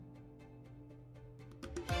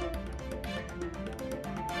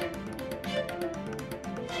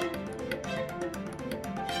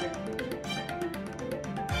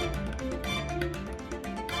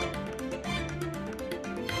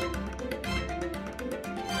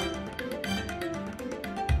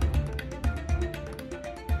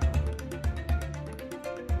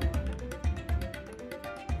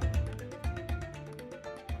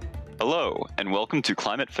Hello, and welcome to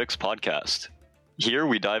Climate Fix Podcast. Here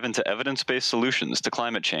we dive into evidence-based solutions to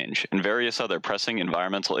climate change and various other pressing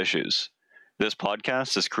environmental issues. This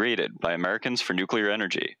podcast is created by Americans for Nuclear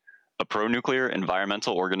Energy, a pro-nuclear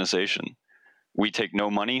environmental organization. We take no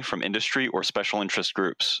money from industry or special interest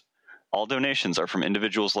groups. All donations are from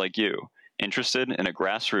individuals like you, interested in a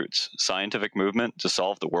grassroots scientific movement to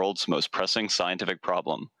solve the world's most pressing scientific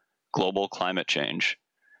problem, global climate change.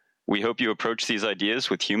 We hope you approach these ideas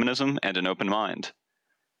with humanism and an open mind.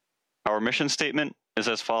 Our mission statement is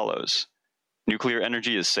as follows. Nuclear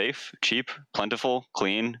energy is safe, cheap, plentiful,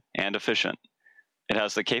 clean, and efficient. It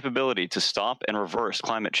has the capability to stop and reverse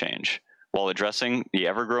climate change while addressing the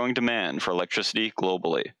ever-growing demand for electricity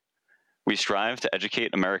globally. We strive to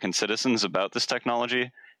educate American citizens about this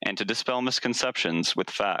technology and to dispel misconceptions with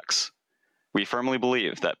facts. We firmly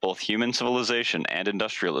believe that both human civilization and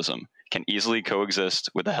industrialism can easily coexist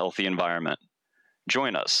with a healthy environment.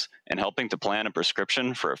 Join us in helping to plan a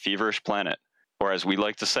prescription for a feverish planet, or as we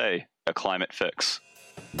like to say, a climate fix.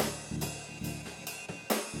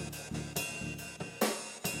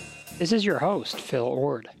 This is your host, Phil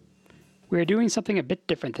Ord. We are doing something a bit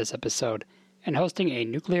different this episode and hosting a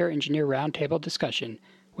nuclear engineer roundtable discussion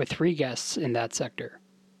with 3 guests in that sector.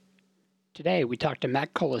 Today we talked to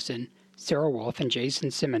Matt Cullison, Sarah Wolf, and Jason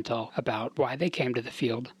Simmental about why they came to the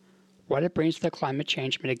field, what it brings to the climate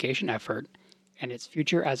change mitigation effort, and its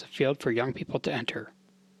future as a field for young people to enter.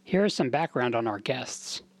 Here is some background on our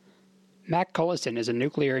guests. Matt Cullison is a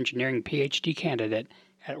nuclear engineering PhD candidate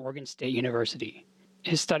at Oregon State University.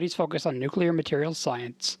 His studies focus on nuclear materials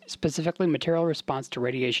science, specifically material response to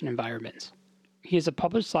radiation environments. He is a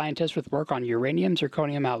published scientist with work on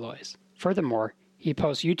uranium-zirconium alloys. Furthermore, he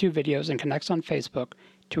posts YouTube videos and connects on Facebook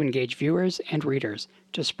to engage viewers and readers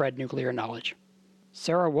to spread nuclear knowledge.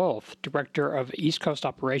 Sarah Wolf, Director of East Coast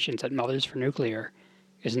Operations at Mothers for Nuclear,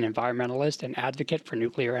 is an environmentalist and advocate for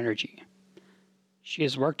nuclear energy. She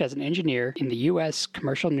has worked as an engineer in the U.S.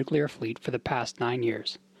 commercial nuclear fleet for the past 9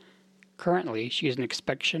 years. Currently, she is an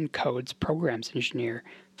Inspection Codes Programs Engineer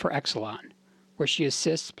for Exelon, where she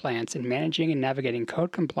assists plants in managing and navigating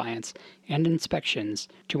code compliance and inspections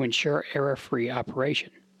to ensure error-free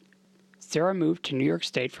operation. Sarah moved to New York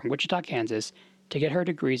State from Wichita, Kansas, to get her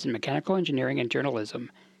degrees in mechanical engineering and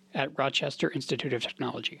journalism at Rochester Institute of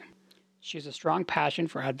Technology. She has a strong passion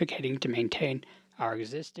for advocating to maintain our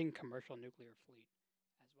existing commercial nuclear fleet,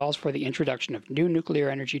 as well as for the introduction of new nuclear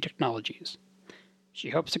energy technologies. She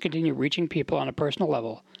hopes to continue reaching people on a personal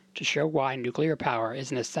level to show why nuclear power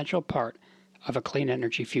is an essential part of a clean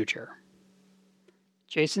energy future.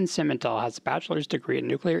 Jason Simmental has a bachelor's degree in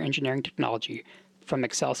nuclear engineering technology from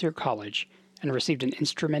Excelsior College and received an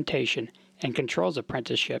instrumentation and controls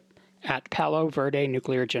apprenticeship at Palo Verde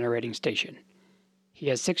Nuclear Generating Station. He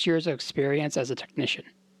has 6 years of experience as a technician.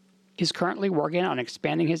 He's currently working on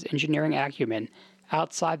expanding his engineering acumen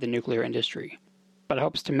outside the nuclear industry, but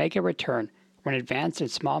hopes to make a return when advanced and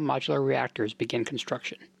small modular reactors begin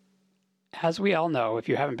construction. As we all know, if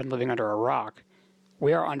you haven't been living under a rock,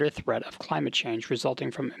 we are under threat of climate change resulting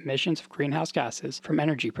from emissions of greenhouse gases from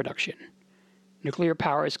energy production. Nuclear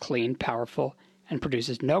power is clean, powerful, and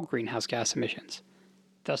produces no greenhouse gas emissions.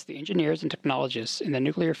 Thus, the engineers and technologists in the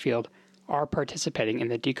nuclear field are participating in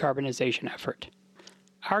the decarbonization effort.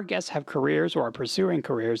 Our guests have careers or are pursuing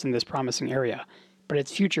careers in this promising area, but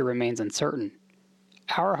its future remains uncertain.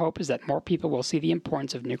 Our hope is that more people will see the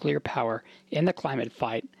importance of nuclear power in the climate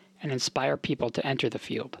fight and inspire people to enter the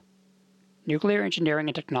field. Nuclear engineering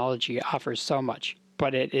and technology offers so much,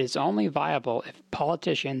 but it is only viable if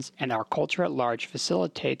politicians and our culture at large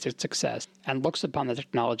facilitates its success and looks upon the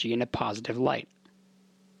technology in a positive light.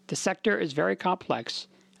 The sector is very complex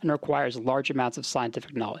and requires large amounts of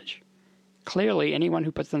scientific knowledge. Clearly, anyone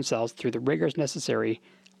who puts themselves through the rigors necessary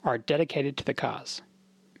are dedicated to the cause.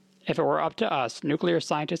 If it were up to us, nuclear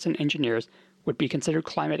scientists and engineers would be considered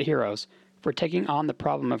climate heroes for taking on the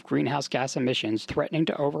problem of greenhouse gas emissions threatening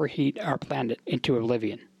to overheat our planet into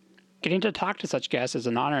oblivion. Getting to talk to such guests is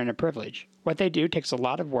an honor and a privilege. What they do takes a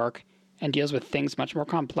lot of work and deals with things much more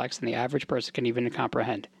complex than the average person can even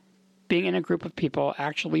comprehend. Being in a group of people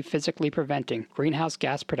actually physically preventing greenhouse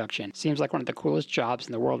gas production seems like one of the coolest jobs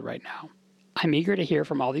in the world right now. I'm eager to hear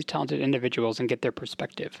from all these talented individuals and get their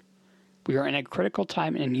perspective. We are in a critical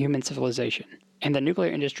time in human civilization. and the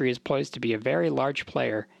nuclear industry is poised to be a very large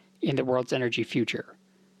player in the world's energy future.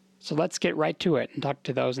 So let's get right to it and talk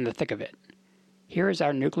to those in the thick of it. Here is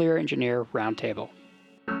our Nuclear Engineer Roundtable.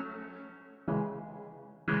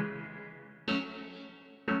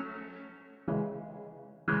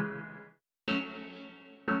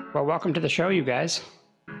 Well, welcome to the show, you guys.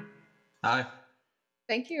 Hi.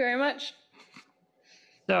 Thank you very much.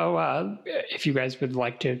 So if you guys would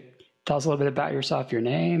like to tell us a little bit about yourself, your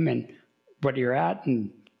name, and what you're at,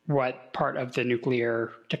 and what part of the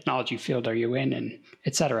nuclear technology field are you in, and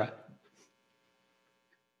et cetera.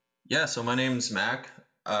 Yeah, so my name's Mac.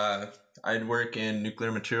 I work in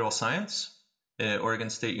nuclear material science at Oregon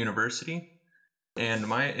State University, and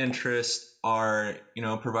my interests are,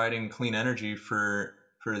 providing clean energy for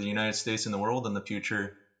the United States and the world in the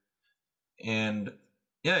future. And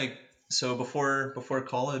yeah, so before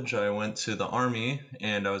college, I went to the Army,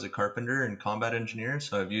 and I was a carpenter and combat engineer.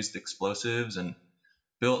 So I've used explosives and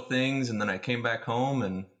built things, and then I came back home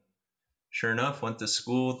and sure enough, went to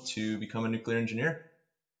school to become a nuclear engineer.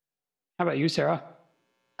 How about you, Sarah?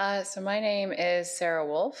 So my name is Sarah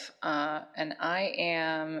Wolf, and I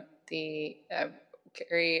am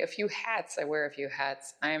carry a few hats. I wear a few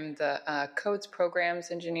hats. I'm the Codes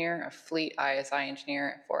Programs Engineer, a Fleet ISI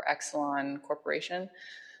engineer for Exelon Corporation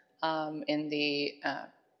in the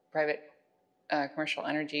private commercial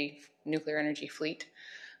nuclear energy fleet.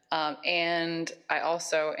 And I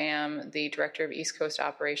also am the director of East Coast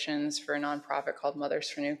operations for a nonprofit called Mothers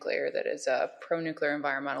for Nuclear that is a pro-nuclear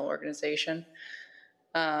environmental organization.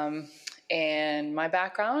 And my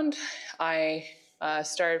background, I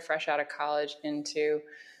started fresh out of college into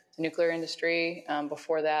the nuclear industry.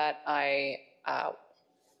 Before that, I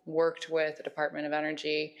worked with the Department of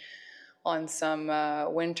Energy on some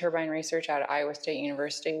wind turbine research out of Iowa State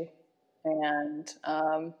University, and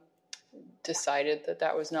decided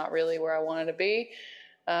that was not really where I wanted to be.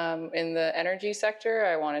 In the energy sector,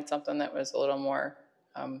 I wanted something that was a little more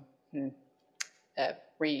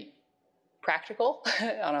practical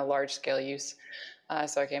on a large scale use.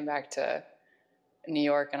 So I came back to New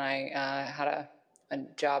York, and I had a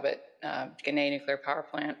job at Ginna Nuclear Power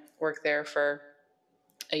Plant, worked there for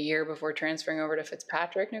a year before transferring over to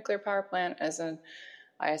Fitzpatrick Nuclear Power Plant as an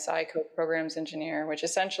ISI Programs Engineer, which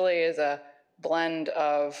essentially is a blend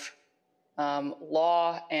of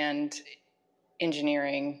law and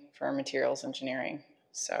engineering for materials engineering.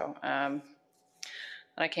 So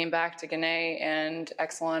I came back to Ginna and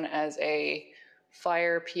Exelon as a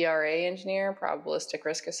fire PRA engineer, probabilistic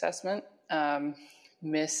risk assessment.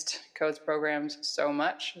 Missed Codes Programs so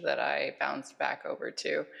much that I bounced back over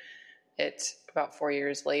to it about 4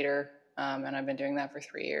 years later, and I've been doing that for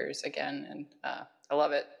 3 years again, and I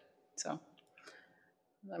love it. So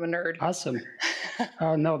I'm a nerd. Awesome.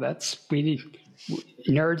 Oh no,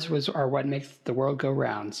 nerds are what makes the world go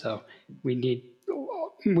round. So we need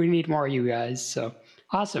more of you guys. So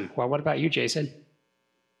awesome. Well, what about you, Jason?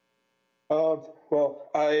 Well,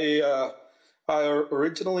 I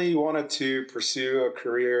originally wanted to pursue a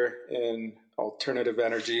career in alternative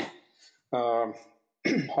energy. I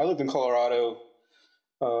lived in Colorado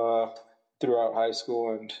throughout high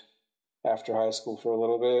school and after high school for a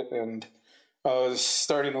little bit, and I was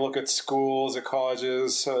starting to look at schools, at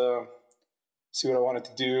colleges, see what I wanted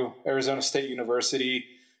to do. Arizona State University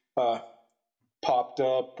popped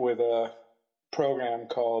up with a program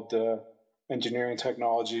called Engineering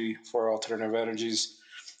Technology for Alternative Energies.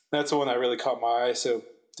 That's the one that really caught my eye, so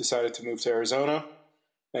decided to move to Arizona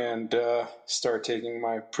and start taking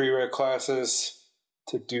my prereq classes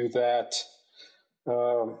to do that.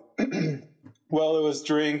 Well, it was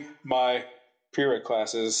during my prereq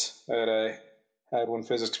classes that I had one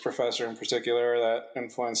physics professor in particular that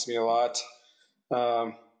influenced me a lot.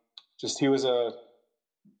 He was a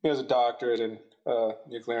doctorate in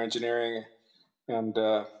nuclear engineering, and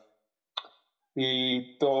the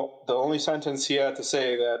only sentence he had to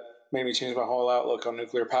say that made me change my whole outlook on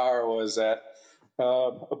nuclear power was that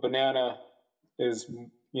a banana is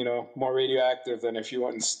more radioactive than if you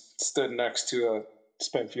went and stood next to a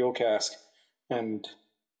spent fuel cask. And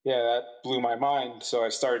yeah, that blew my mind. So I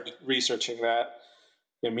started researching that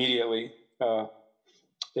immediately.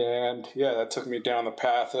 And yeah, that took me down the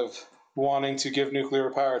path of wanting to give nuclear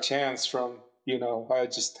power a chance from, I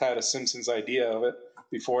just had a Simpsons idea of it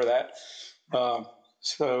before that.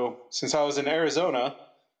 So since I was in Arizona,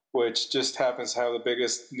 which just happens to have the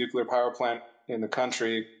biggest nuclear power plant in the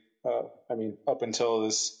country, up until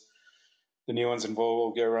the new ones in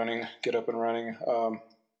Vogtle get up and running.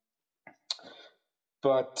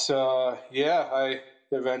 I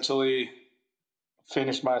eventually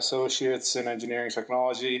finished my associates in engineering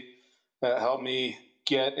technology. That helped me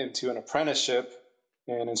get into an apprenticeship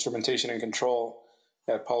in instrumentation and control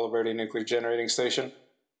at Palo Verde Nuclear Generating Station.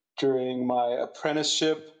 During my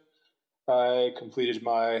apprenticeship, I completed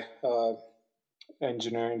my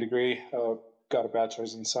engineering degree, got a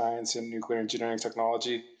bachelor's in science in nuclear engineering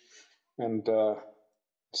technology. And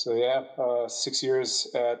 6 years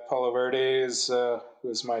at Palo Verde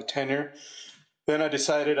was my tenure. Then I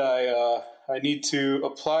decided I need to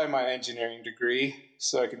apply my engineering degree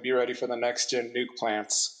so I can be ready for the next gen nuke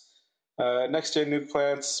plants. Next gen nuke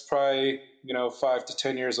plants probably 5 to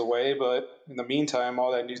 10 years away, but in the meantime,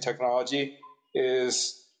 all that new technology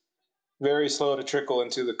is very slow to trickle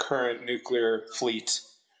into the current nuclear fleet.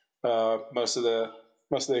 Most of the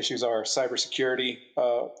issues are cybersecurity,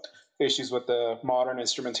 issues with the modern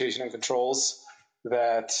instrumentation and controls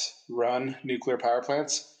that run nuclear power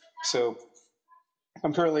plants. So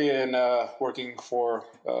I'm currently working for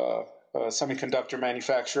a semiconductor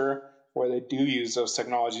manufacturer where they do use those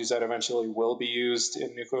technologies that eventually will be used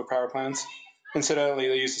in nuclear power plants. Incidentally,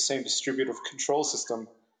 they use the same distributed control system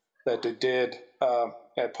that they did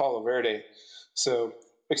at Palo Verde. So,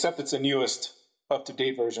 except it's the newest,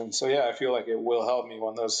 up-to-date version. So yeah, I feel like it will help me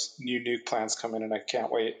when those new nuke plants come in, and I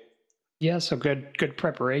can't wait. Yeah, so good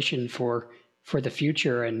preparation for the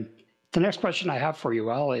future. And the next question I have for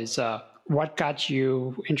you, Al, is what got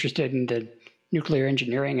you interested in the nuclear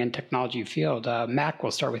engineering and technology field? Mac,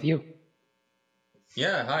 we'll start with you.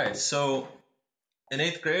 Yeah, hi. So in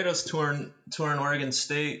 8th grade, I was touring Oregon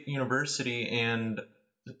State University, and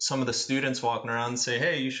some of the students walking around say,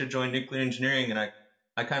 hey, you should join nuclear engineering. And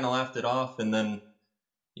I kind of laughed it off. And then,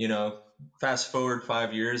 fast forward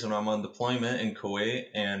 5 years when I'm on deployment in Kuwait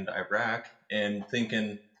and Iraq and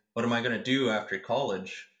thinking, what am I going to do after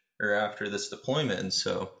college or after this deployment? And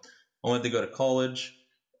so I wanted to go to college.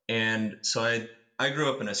 And so I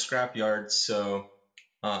grew up in a scrapyard. So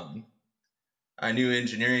I knew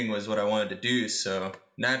engineering was what I wanted to do. So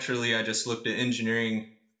naturally, I just looked at engineering,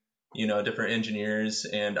 different engineers.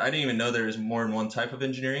 And I didn't even know there was more than one type of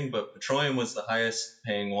engineering, but petroleum was the highest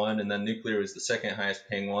paying one. And then nuclear was the second highest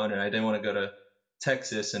paying one. And I didn't want to go to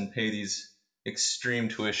Texas and pay these extreme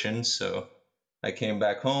tuitions. So I came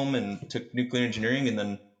back home and took nuclear engineering. And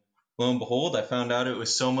then lo and behold, I found out it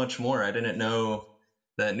was so much more. I didn't know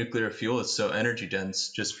that nuclear fuel is so energy dense.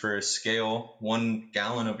 Just for a scale, 1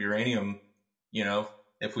 gallon of uranium,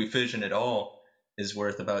 if we fission it all, is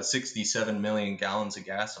worth about 67 million gallons of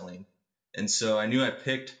gasoline. And so I knew I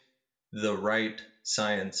picked the right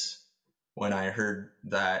science when I heard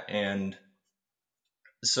that. And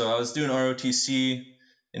so I was doing ROTC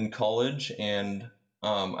in college, and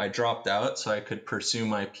I dropped out so I could pursue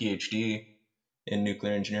my PhD in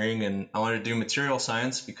nuclear engineering. And I wanted to do material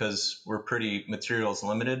science because we're pretty materials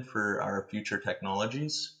limited for our future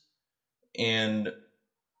technologies. And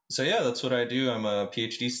so yeah, that's what I do. I'm a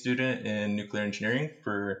PhD student in nuclear engineering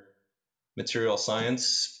for material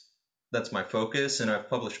science. That's my focus, and I've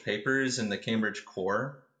published papers in the Cambridge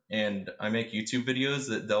Core, and I make YouTube videos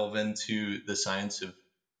that delve into the science of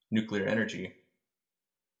nuclear energy.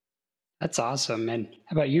 That's awesome. And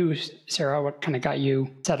how about you, Sarah? What kind of got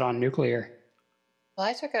you set on nuclear? Well,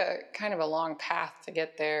 I took a kind of a long path to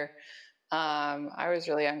get there. I was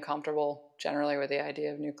really uncomfortable generally with the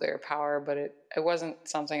idea of nuclear power, but it wasn't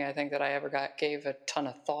something I think that I ever gave a ton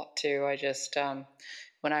of thought to. I just,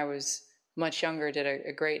 when I was much younger, did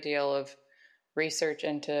a great deal of research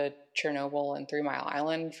into Chernobyl and 3 Mile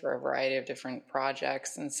Island for a variety of different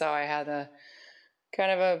projects. And so I had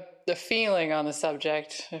the feeling on the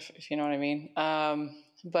subject, if you know what I mean.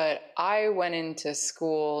 But I went into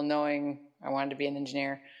school knowing I wanted to be an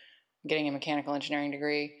engineer, getting a mechanical engineering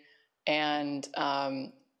degree. And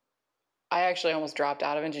I actually almost dropped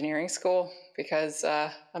out of engineering school because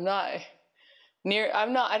I don't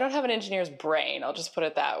have an engineer's brain. I'll just put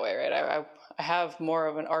it that way, right? I have more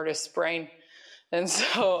of an artist's brain. And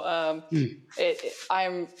so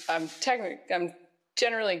I'm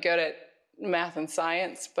generally good at math and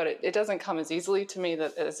science, but it doesn't come as easily to me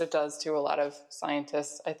as it does to a lot of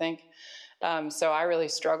scientists, I think. So I really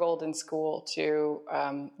struggled in school to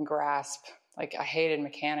grasp, like I hated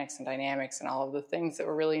mechanics and dynamics and all of the things that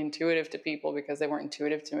were really intuitive to people because they weren't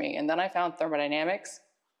intuitive to me. And then I found thermodynamics,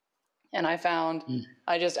 and I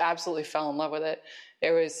just absolutely fell in love with it.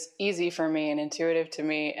 It was easy for me and intuitive to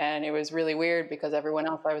me, and it was really weird because everyone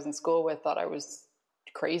else I was in school with thought I was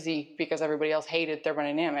crazy because everybody else hated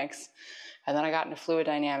thermodynamics. And then I got into fluid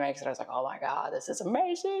dynamics, and I was like, oh my God, this is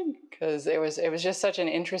amazing, because it was just such an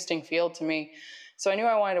interesting field to me. So I knew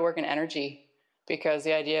I wanted to work in energy because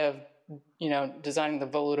the idea of, designing the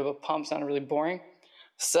volute of a pump sounded really boring.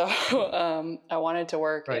 So I wanted to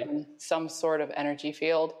work in some sort of energy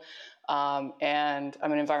field. And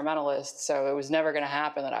I'm an environmentalist, so it was never going to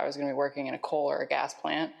happen that I was going to be working in a coal or a gas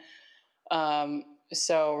plant.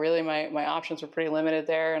 So really my options were pretty limited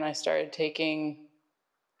there, and I started taking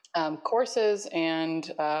courses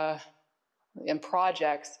and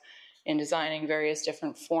projects in designing various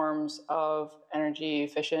different forms of energy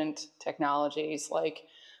efficient technologies like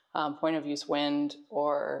point of use wind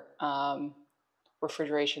or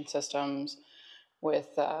refrigeration systems with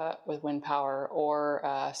wind power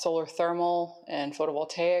or solar thermal and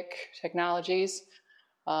photovoltaic technologies.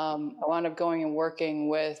 I wound up going and working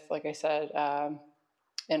with, like I said,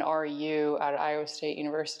 an REU out at Iowa State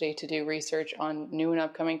University to do research on new and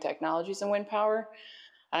upcoming technologies in wind power.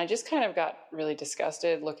 And I just kind of got really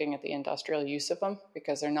disgusted looking at the industrial use of them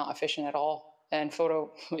because they're not efficient at all. And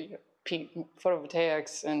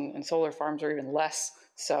photovoltaics and solar farms are even less.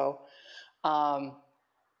 So, and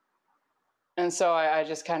so I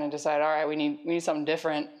just kind of decided, all right, we need something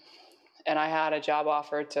different. And I had a job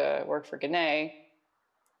offer to work for Gannett,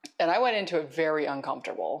 and I went into it very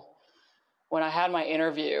uncomfortable. When I had my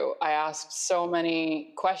interview, I asked so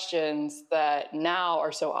many questions that now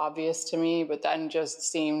are so obvious to me, but then just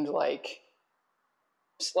seemed like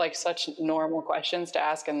such normal questions to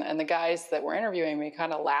ask. And the guys that were interviewing me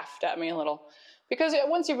kind of laughed at me a little, because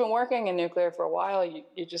once you've been working in nuclear for a while,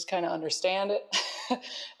 you just kind of understand it.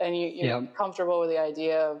 And you're comfortable with the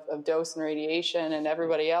idea of dose and radiation, and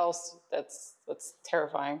everybody else, that's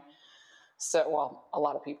terrifying. So, well, a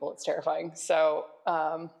lot of people, it's terrifying. So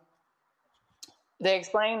they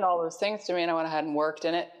explained all those things to me, and I went ahead and worked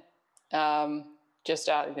in it. Just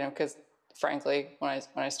out, because frankly, when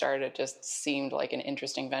I started, it just seemed like an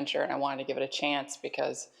interesting venture, and I wanted to give it a chance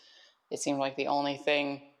because it seemed like the only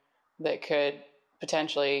thing that could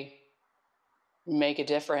potentially make a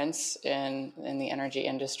difference in the energy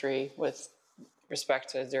industry with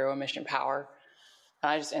respect to zero emission power.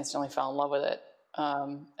 And I just instantly fell in love with it.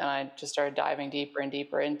 And I just started diving deeper and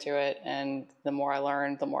deeper into it. And the more I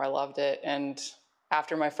learned, the more I loved it. And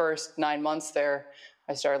after my first 9 months there,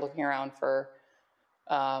 I started looking around for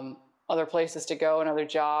other places to go and other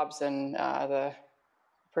jobs. And the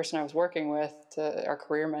person I was working with, our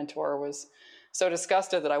career mentor, was so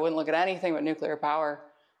disgusted that I wouldn't look at anything but nuclear power.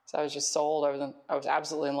 So I was just sold. I was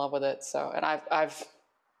absolutely in love with it. So, and I've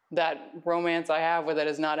that romance I have with it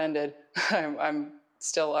has not ended. I'm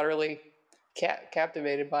still utterly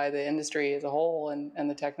captivated by the industry as a whole and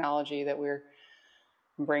the technology that we're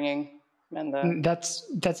bringing. And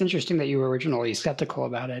that's interesting that you were originally skeptical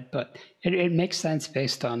about it, but it makes sense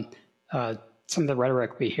based on some of the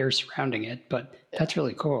rhetoric we hear surrounding it. But that's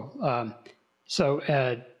really cool. So,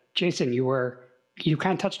 Jason, you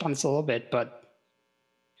kind of touched on this a little bit, but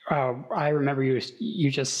I remember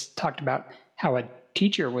you just talked about how a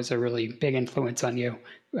teacher was a really big influence on you.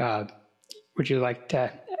 Would you like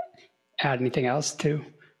to add anything else to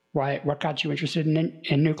what got you interested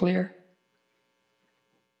in nuclear?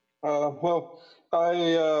 Well,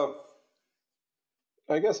 I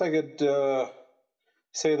guess I could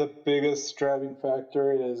say the biggest driving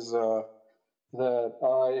factor is that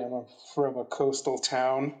I am from a coastal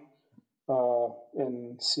town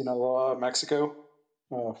in Sinaloa, Mexico.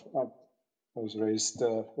 I was raised,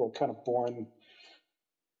 kind of born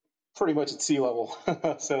pretty much at sea level.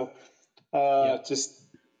 So just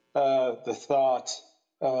the thought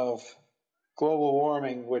of global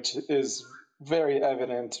warming, which is very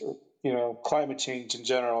evident, climate change in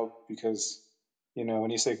general, because,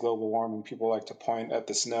 when you say global warming, people like to point at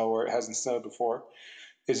the snow where it hasn't snowed before,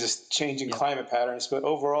 is just changing climate patterns. But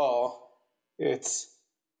overall, it's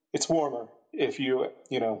warmer if you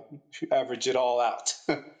average it all out.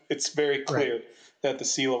 It's very clear that the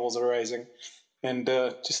sea levels are rising. And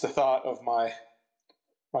just the thought of my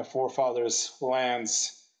forefathers'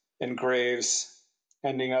 lands and graves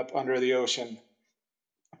ending up under the ocean,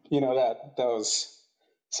 that was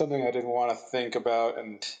something I didn't want to think about.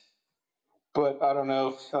 But I don't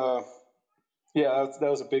know. That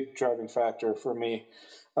was a big driving factor for me.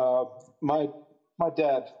 My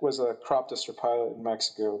dad was a crop duster pilot in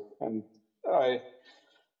Mexico, and that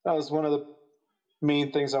was one of the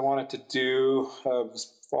main things I wanted to do,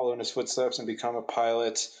 was follow in his footsteps and become a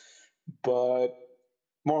pilot. But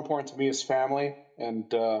more important to me is family,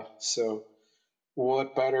 and so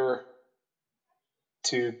what better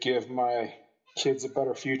to give my kids a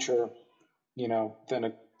better future, than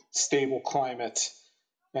a stable climate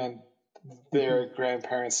and their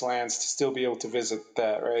grandparents' lands to still be able to visit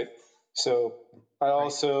that, right? So I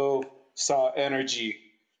also saw energy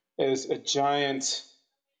as a giant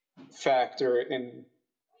factor in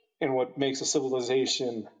what makes a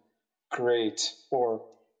civilization great. Or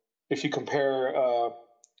if you compare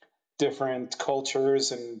different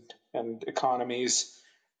cultures and and economies.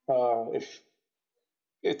 If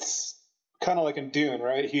it's kind of like in Dune,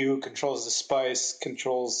 right? He who controls the spice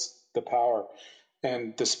controls the power,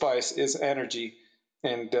 and the spice is energy.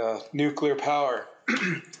 And nuclear power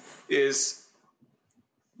is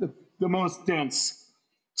the most dense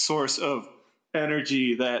source of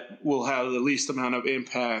energy that will have the least amount of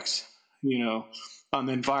impacts, on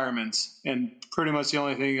the environment. And pretty much the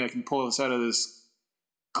only thing that can pull us out of this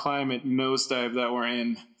climate nosedive that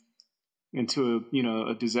we're into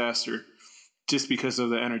a disaster, just because of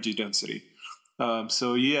the energy density.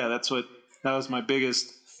 So yeah, that was my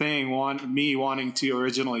biggest thing. Me wanting to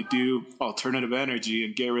originally do alternative energy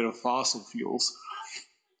and get rid of fossil fuels.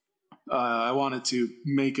 I wanted to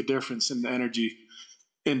make a difference in the energy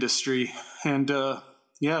industry, and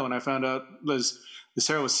when I found out, as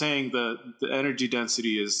Sarah was saying, the energy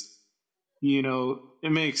density is,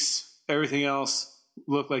 it makes everything else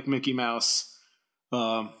look like Mickey Mouse.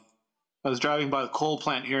 I was driving by the coal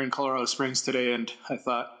plant here in Colorado Springs today, and I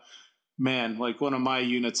thought, man, like one of my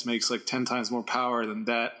units makes like 10 times more power than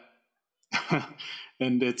that.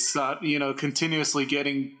 And it's not, continuously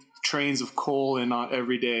getting trains of coal in not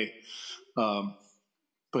every day.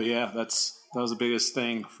 But yeah, that was the biggest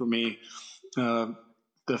thing for me.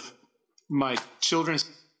 My children's.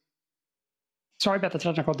 Sorry about the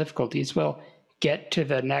technical difficulties. We'll get to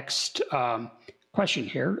the next question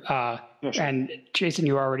here. Yeah, sure. And Jason,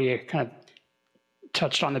 you already kind of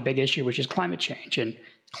touched on the big issue, which is climate change. And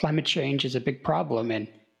climate change is a big problem. And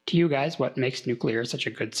to you guys, what makes nuclear such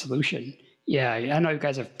a good solution? Yeah, I know you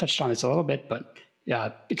guys have touched on this a little bit, but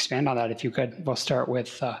expand on that if you could. We'll start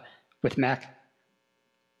with Mac.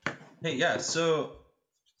 Hey, yeah. So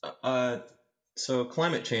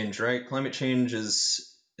climate change, right? Climate change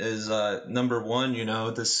is number one.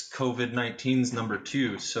 This COVID-19 is number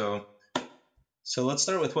two. So let's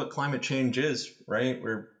start with what climate change is, right?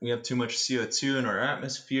 We have too much CO2 in our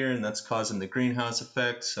atmosphere, and that's causing the greenhouse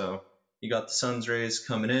effect. So you got the sun's rays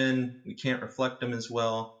coming in, we can't reflect them as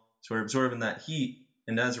well, so we're absorbing that heat,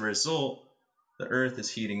 and as a result, the Earth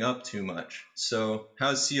is heating up too much. So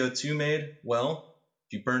how's CO2 made? Well,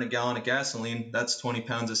 if you burn a gallon of gasoline, that's 20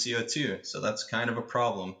 pounds of CO2. So that's kind of a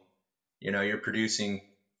problem. You're producing,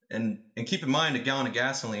 and keep in mind, a gallon of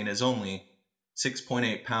gasoline is only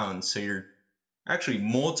 6.8 pounds. So you're actually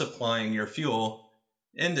multiplying your fuel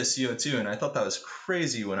into CO2. And I thought that was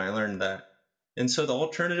crazy when I learned that. And so the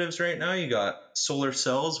alternatives right now, you got solar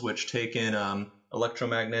cells, which take in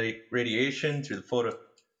electromagnetic radiation through the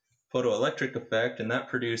photoelectric effect, and that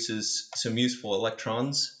produces some useful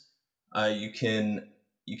electrons. You can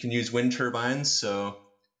use wind turbines. So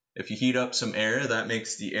if you heat up some air, that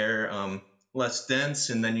makes the air less dense,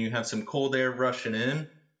 and then you have some cold air rushing in,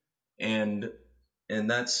 and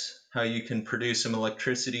that's how you can produce some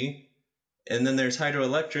electricity. And then there's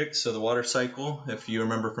hydroelectric, so the water cycle, if you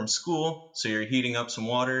remember from school. So you're heating up some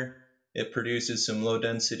water, it produces some low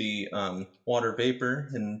density water vapor,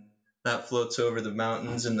 and that floats over the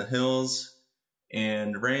mountains and the hills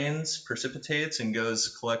and rains, precipitates, and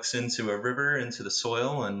collects into a river, into the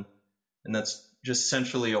soil, and that's just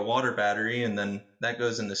essentially a water battery, and then that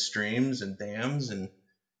goes into streams and dams and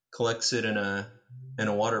collects it in a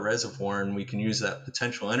water reservoir, and we can use that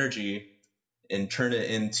potential energy and turn it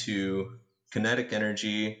into kinetic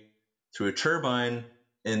energy through a turbine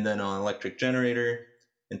and then an electric generator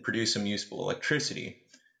and produce some useful electricity.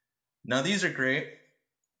 Now these are great.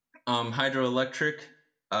 Hydroelectric,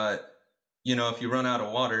 if you run out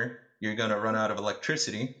of water, you're going to run out of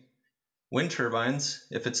electricity. Wind turbines,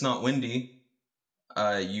 if it's not windy,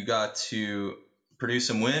 you got to produce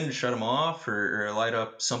some wind, shut them off, or light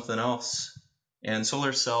up something else. And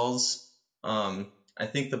solar cells, I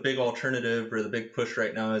think the big alternative or the big push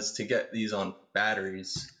right now is to get these on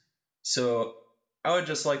batteries. So I would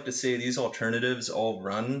just like to say these alternatives all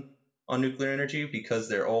run on nuclear energy because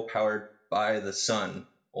they're all powered by the sun,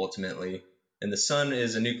 ultimately. And the sun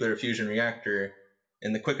is a nuclear fusion reactor.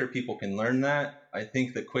 And the quicker people can learn that, I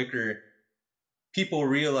think the quicker people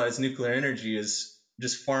realize nuclear energy is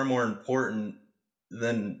just far more important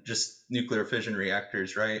than just nuclear fission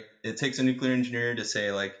reactors, right? It takes a nuclear engineer to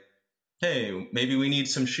say, like, hey, maybe we need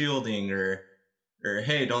some shielding, or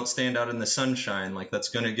hey, don't stand out in the sunshine, like that's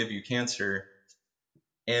going to give you cancer.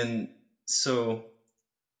 And so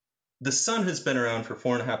the sun has been around for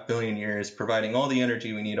 4.5 billion years, providing all the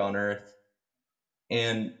energy we need on Earth.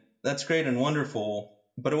 And that's great and wonderful,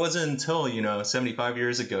 but it wasn't until, 75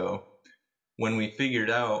 years ago when we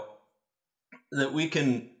figured out that we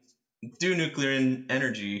can do nuclear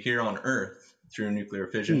energy here on Earth through nuclear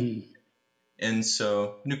fission. And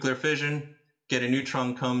so nuclear fission, get a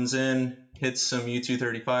neutron comes in, hits some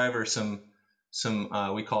U-235 or some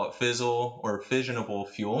some we call it fissile or fissionable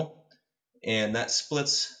fuel, and that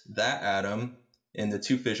splits that atom into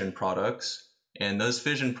two fission products. And those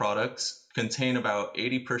fission products contain about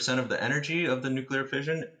 80% of the energy of the nuclear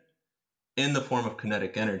fission in the form of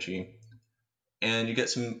kinetic energy. And you get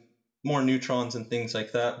some more neutrons and things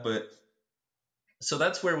like that. But so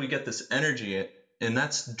that's where we get this energy, and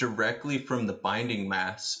that's directly from the binding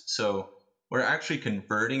mass. So we're actually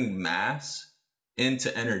converting mass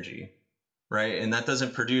into energy, right? And that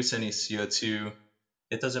doesn't produce any CO2.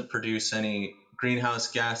 It doesn't produce any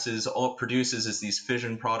greenhouse gases. All it produces is these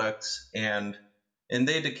fission products, and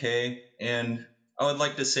they decay. And I would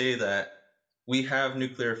like to say that we have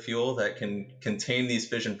nuclear fuel that can contain these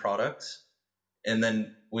fission products, and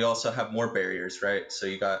then we also have more barriers, right? So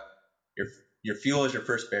you got your fuel is your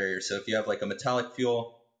first barrier. So if you have like a metallic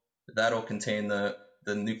fuel, that'll contain the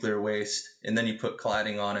nuclear waste, and then you put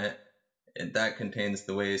cladding on it, and that contains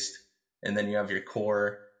the waste. And then you have your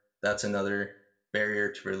core, that's another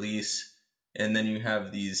barrier to release. And then you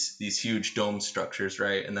have these huge dome structures,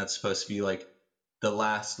 right? And that's supposed to be like the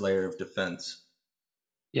last layer of defense.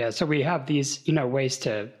 Yeah, so we have these, ways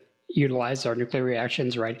to utilize our nuclear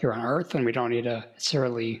reactions right here on Earth, and we don't need to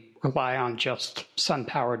necessarily rely on just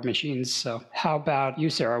sun-powered machines. So how about you,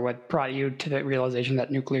 Sarah? What brought you to the realization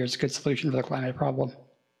that nuclear is a good solution for the climate problem?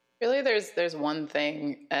 Really, there's one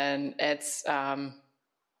thing, and it's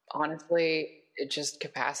honestly it's just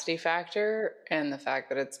capacity factor and the fact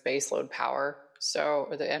that it's baseload power. So,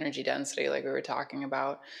 or the energy density, like we were talking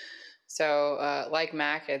about. So, like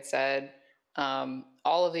Mac had said,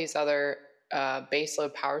 all of these other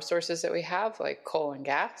baseload power sources that we have, like coal and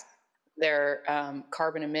gas, they're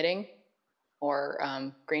carbon emitting or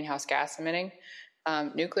greenhouse gas emitting.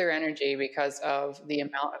 Nuclear energy, because of the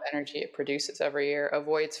amount of energy it produces every year,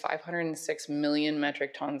 avoids 506 million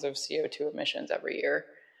metric tons of CO2 emissions every year.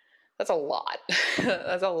 That's a lot.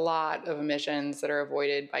 That's a lot of emissions that are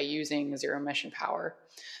avoided by using zero emission power.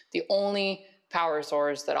 The only power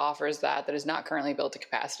source that offers that is not currently built to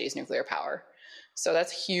capacity is nuclear power. So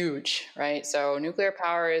that's huge, right? So nuclear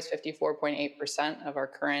power is 54.8% of our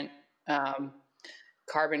current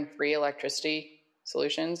carbon-free electricity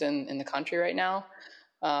solutions in the country right now.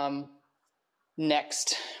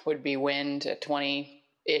 Next would be wind at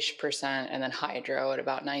 20-ish%, and then hydro at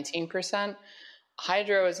about 19%.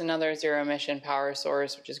 Hydro is another zero emission power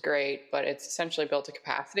source, which is great, but it's essentially built to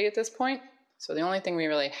capacity at this point. So the only thing we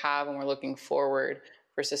really have when we're looking forward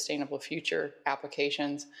for sustainable future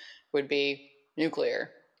applications would be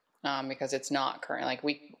nuclear, because it's not current. Like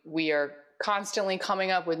we are constantly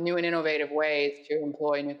coming up with new and innovative ways to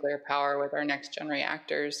employ nuclear power with our next gen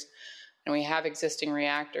reactors. And we have existing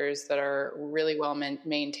reactors that are really well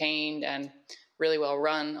maintained and really well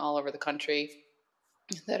run all over the country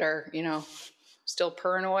that are, still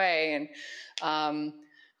purring away. And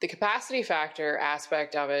the capacity factor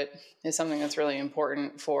aspect of it is something that's really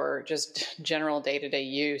important for just general day-to-day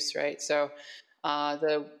use, right? So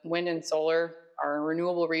the wind and solar are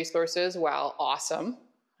renewable resources, while awesome,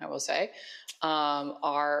 I will say,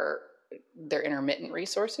 they're intermittent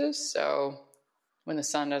resources. So when the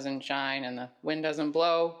sun doesn't shine and the wind doesn't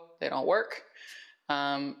blow, they don't work,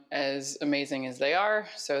 as amazing as they are.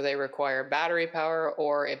 So they require battery power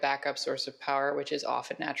or a backup source of power, which is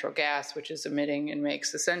often natural gas, which is emitting and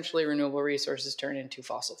makes essentially renewable resources turn into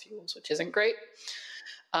fossil fuels, which isn't great.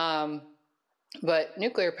 But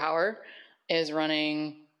nuclear power is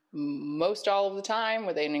running most all of the time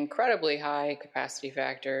with an incredibly high capacity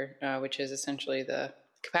factor, which is essentially the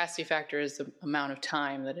capacity factor is the amount of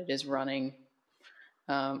time that it is running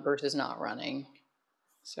versus not running.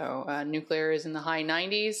 So nuclear is in the high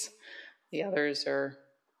 90s. The others are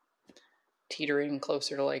teetering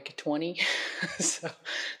closer to like 20.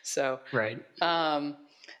 so right.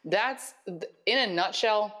 That's, in a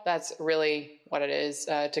nutshell, that's really what it is.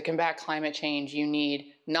 To combat climate change, you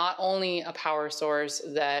need not only a power source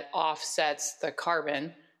that offsets the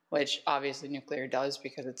carbon, which obviously nuclear does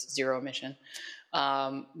because it's zero emission,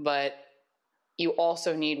 but you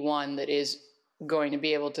also need one that is going to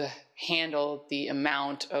be able to handle the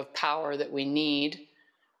amount of power that we need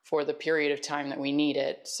for the period of time that we need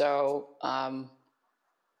it. So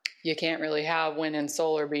you can't really have wind and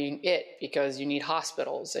solar being it, because you need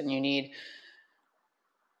hospitals and you need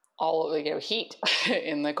all of heat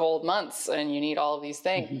in the cold months, and you need all of these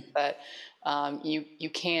things that you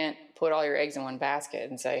can't put all your eggs in one basket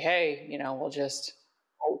and say, hey,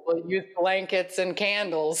 we'll use blankets and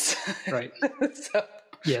candles. Right.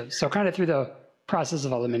 So kind of through the process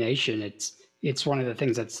of elimination, it's one of the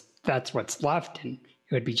things that's what's left, and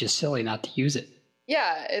it would be just silly not to use it.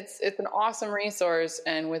 Yeah, it's an awesome resource,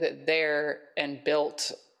 and with it there and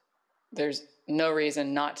built, there's no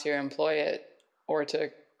reason not to employ it or to,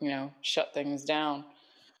 shut things down.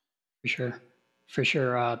 For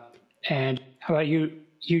sure. And how about you,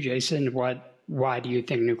 Jason? Why do you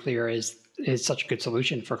think nuclear is such a good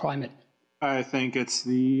solution for climate? I think it's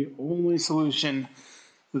the only solution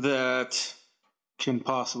that can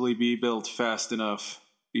possibly be built fast enough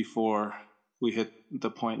before we hit the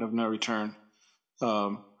point of no return.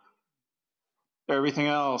 Everything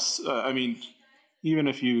else, even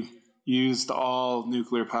if you used all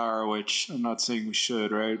nuclear power, which I'm not saying we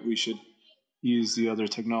should, right? We should use the other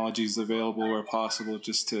technologies available where possible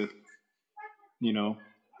just to,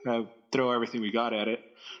 throw everything we got at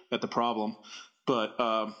the problem. But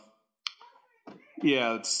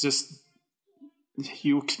it's just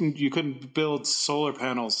you couldn't build solar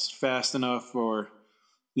panels fast enough or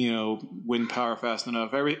wind power fast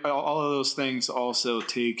enough. All of those things also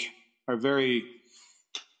are very,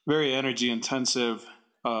 very energy intensive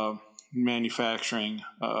manufacturing.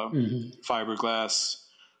 Fiberglass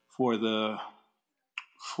for the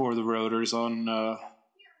rotors on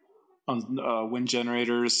wind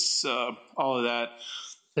generators, all of that.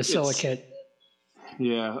 The silicate.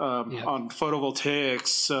 On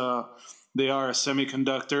photovoltaics, they are a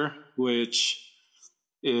semiconductor, which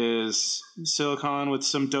is silicon with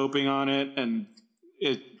some doping on it, and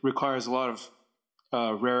it requires a lot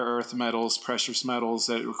of rare earth metals, precious metals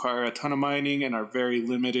that require a ton of mining and are very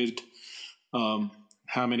limited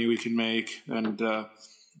how many we can make. And,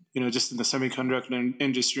 just in the semiconductor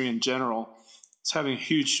industry in general, it's having a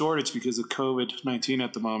huge shortage because of COVID-19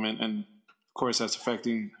 at the moment. And of course, that's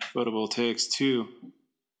affecting photovoltaics too.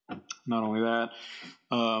 Not only that,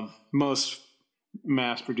 most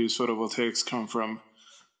mass-produced photovoltaics come from,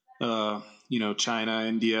 China,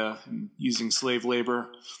 India, and using slave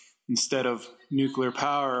labor instead of nuclear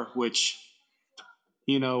power, which,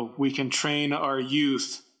 we can train our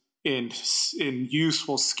youth in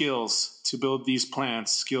useful skills to build these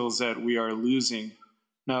plants, skills that we are losing,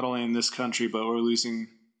 not only in this country, but we're losing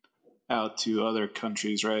out to other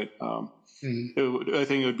countries, right? I think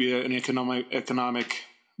it would be an economic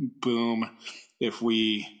boom if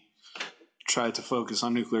we tried to focus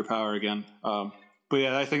on nuclear power again. But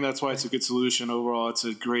yeah, I think that's why it's a good solution overall. It's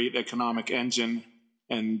a great economic engine,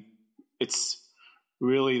 and it's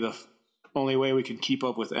really the only way we can keep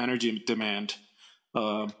up with energy demand.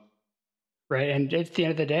 Right, and at the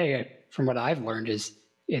end of the day, from what I've learned, is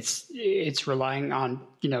it's relying on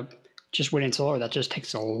just wind and solar. That just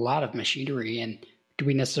takes a lot of machinery, and do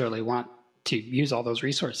we necessarily want to use all those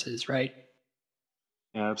resources, right?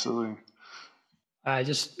 Yeah, absolutely. I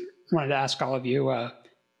just wanted to ask all of you,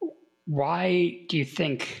 why do you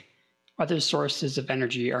think other sources of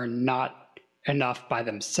energy are not enough by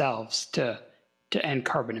themselves to end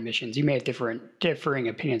carbon emissions? You may have differing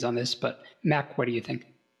opinions on this, but Mac, what do you think?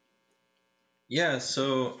 Yeah,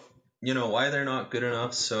 so why they're not good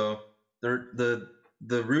enough. So the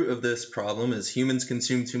root of this problem is humans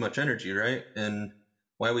consume too much energy, right? And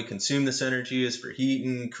why we consume this energy is for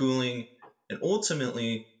heating, cooling, and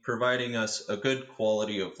ultimately providing us a good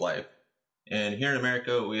quality of life. And here in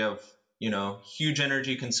America, we have huge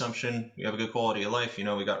energy consumption. We have a good quality of life.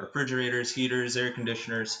 We got refrigerators, heaters, air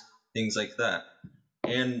conditioners, things like that.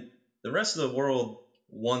 And the rest of the world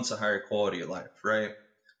wants a higher quality of life, right?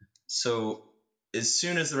 So as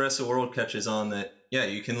soon as the rest of the world catches on that, yeah,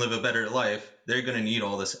 you can live a better life, they're going to need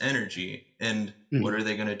all this energy. And what are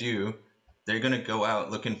they going to do? They're going to go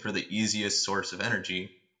out looking for the easiest source of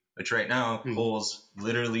energy, which right now, coal's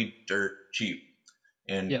literally dirt cheap.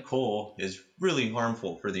 And coal is really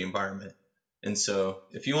harmful for the environment. And so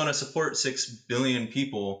if you want to support 6 billion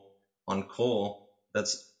people on coal,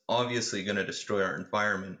 that's obviously going to destroy our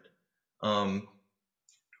environment.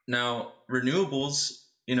 Now, renewables,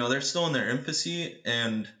 they're still in their infancy,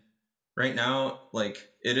 and right now,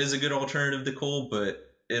 it is a good alternative to coal, but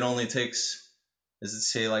it only takes,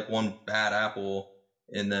 one bad apple,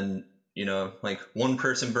 and then, one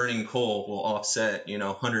person burning coal will offset,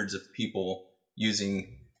 hundreds of people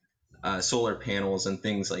using solar panels and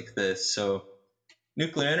things like this. So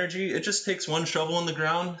nuclear energy, it just takes one shovel in the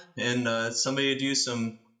ground and somebody to do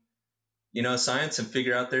some, science and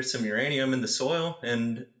figure out there's some uranium in the soil,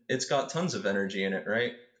 and it's got tons of energy in it,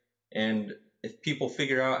 right? And if people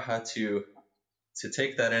figure out how to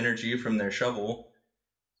take that energy from their shovel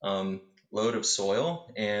load of soil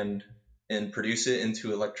and produce it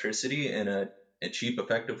into electricity in a cheap,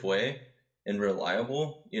 effective way and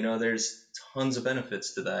reliable, there's tons of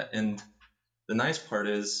benefits to that. And the nice part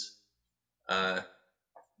is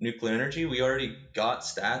nuclear energy, we already got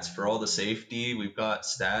stats for all the safety. We've got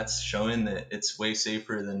stats showing that it's way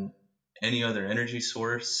safer than any other energy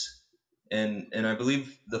source. And I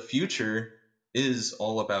believe the future is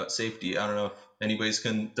all about safety. I don't know if anybody's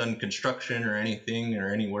done construction or anything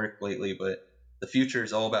or any work lately, but the future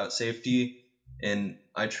is all about safety. And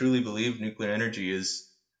I truly believe nuclear energy is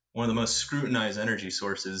one of the most scrutinized energy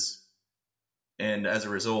sources. And as a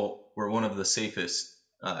result, we're one of the safest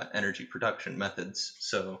energy production methods.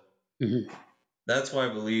 So that's why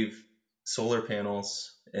I believe solar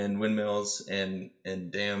panels and windmills and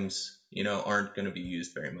dams, aren't going to be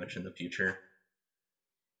used very much in the future.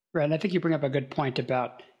 Right, and I think you bring up a good point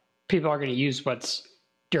about people are going to use what's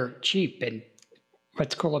dirt cheap. And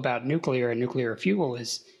what's cool about nuclear and nuclear fuel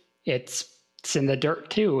is it's in the dirt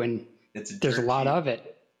too, and there's a lot of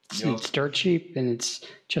it. It's dirt cheap, and it's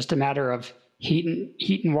just a matter of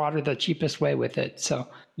heat and water the cheapest way with it. So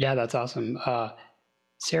yeah, that's awesome.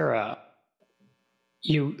 Sarah,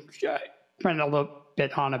 you went a little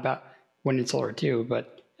bit on about wind and solar too,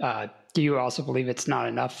 but do you also believe it's not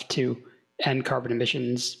enough to end carbon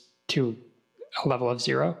emissions to a level of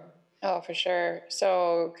zero? Oh, for sure.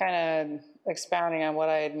 So kind of expounding on what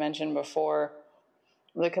I had mentioned before,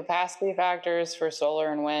 the capacity factors for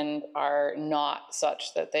solar and wind are not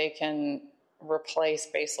such that they can replace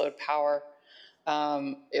baseload power.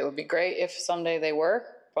 It would be great if someday they were,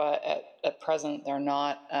 but at present they're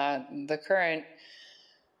not. The current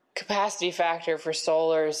capacity factor for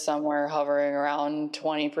solar is somewhere hovering around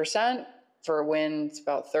 20%. For wind, it's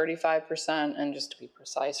about 35%. And just to be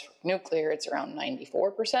precise, for nuclear, it's around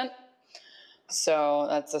 94%. So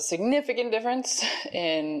that's a significant difference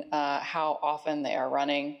in how often they are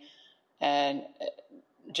running. And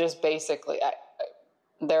just basically,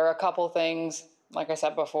 there are a couple things, like I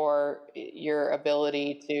said before, your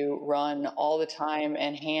ability to run all the time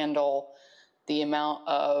and handle the amount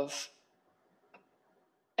of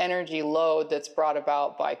energy load that's brought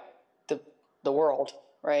about by the world,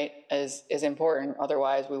 right, is important.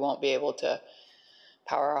 Otherwise, we won't be able to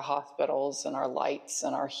power our hospitals and our lights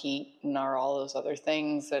and our heat and all those other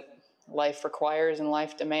things that life requires and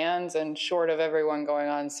life demands. And short of everyone going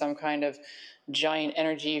on some kind of giant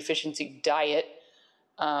energy efficiency diet,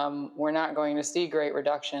 we're not going to see great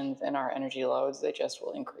reductions in our energy loads. They just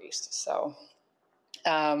will increase. So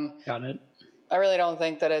Got it. I really don't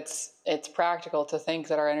think that it's practical to think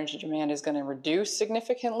that our energy demand is going to reduce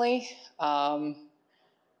significantly.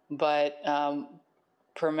 But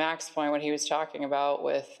per Mac's point, what he was talking about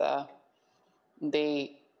with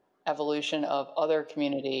the evolution of other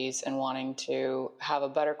communities and wanting to have a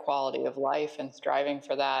better quality of life and striving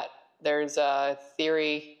for that, there's a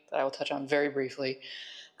theory that I will touch on very briefly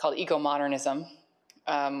called eco-modernism,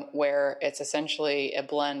 where it's essentially a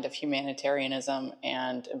blend of humanitarianism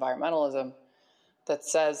and environmentalism that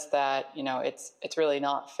says that, it's really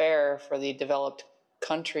not fair for the developed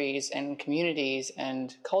countries and communities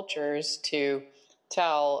and cultures to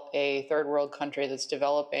tell a third world country that's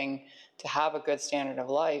developing to have a good standard of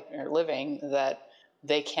life or living that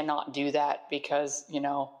they cannot do that because,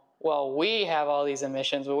 we have all these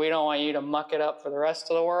emissions, but we don't want you to muck it up for the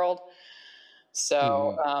rest of the world.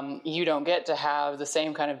 So you don't get to have the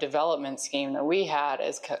same kind of development scheme that we had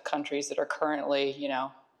as countries that are currently,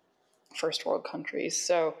 first world countries.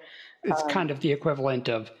 So it's kind of the equivalent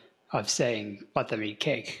of saying, let them eat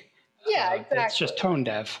cake. Yeah, exactly. It's just tone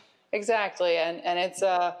deaf. Exactly. And it's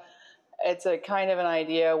a kind of an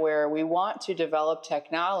idea where we want to develop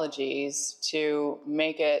technologies to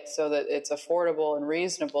make it so that it's affordable and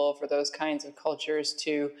reasonable for those kinds of cultures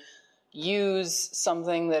to use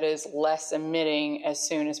something that is less emitting as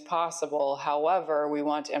soon as possible. However, we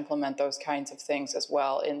want to implement those kinds of things as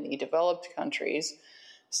well in the developed countries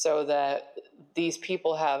so that these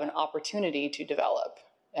people have an opportunity to develop.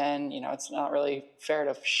 And, it's not really fair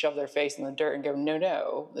to shove their face in the dirt and go,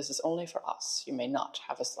 no, this is only for us. You may not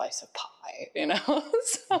have a slice of pie,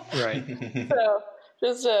 So, right. So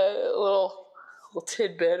just a little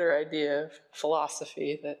tidbit or idea of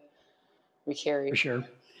philosophy that we carry. For sure.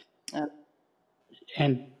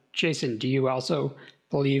 And Jason, do you also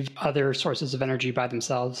believe other sources of energy by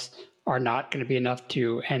themselves are not going to be enough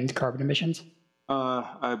to end carbon emissions?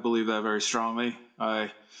 I believe that very strongly.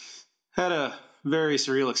 I had a very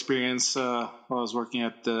surreal experience while I was working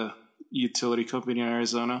at the utility company in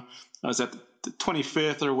Arizona. I was at the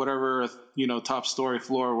 25th or whatever, top story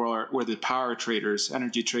floor where the power traders,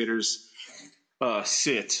 energy traders,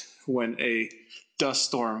 sit when a dust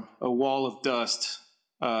storm, a wall of dust,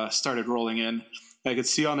 started rolling in. I could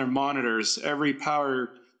see on their monitors every power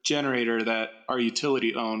generator that our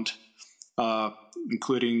utility owned,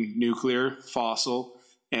 including nuclear, fossil,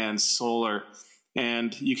 and solar.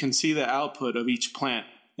 And you can see the output of each plant.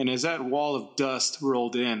 And as that wall of dust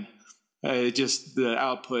rolled in, the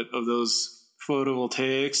output of those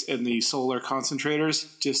photovoltaics and the solar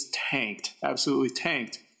concentrators just tanked, absolutely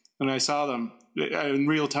tanked. And I saw them in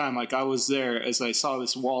real time, like I was there as I saw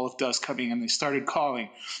this wall of dust coming, and they started calling,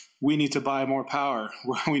 we need to buy more power.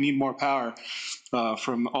 We need more power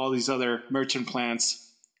from all these other merchant plants,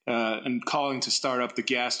 and calling to start up the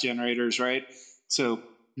gas generators, right? So,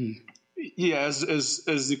 yeah, as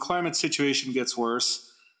the climate situation gets worse,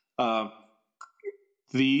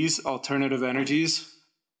 these alternative energies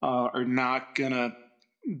are not gonna,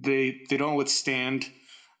 they don't withstand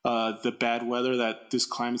the bad weather that this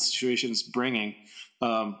climate situation is bringing.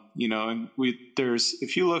 And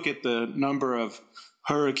if you look at the number of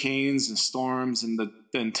hurricanes and storms and the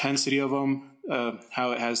intensity of them,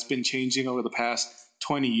 how it has been changing over the past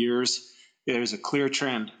 20 years, there's a clear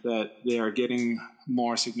trend that they are getting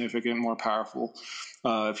more significant, more powerful.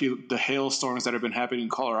 The hailstorms that have been happening in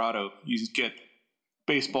Colorado, you get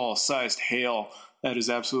baseball-sized hail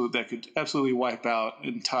that could absolutely wipe out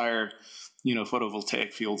entire,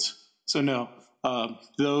 photovoltaic fields. So no,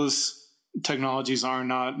 those technologies are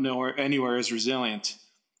not anywhere as resilient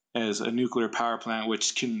as a nuclear power plant,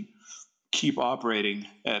 which can keep operating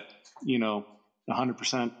at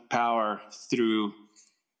 100% power through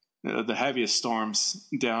the heaviest storms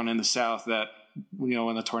down in the south. That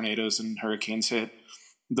when the tornadoes and hurricanes hit,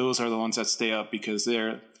 those are the ones that stay up because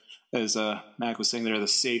they're, as Mac was saying, they're the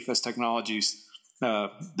safest technologies.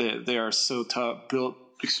 They are so tough, built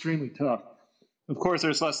extremely tough. Of course,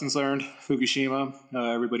 there's lessons learned. Fukushima,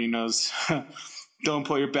 everybody knows. Don't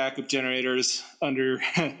put your backup generators under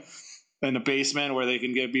in the basement where they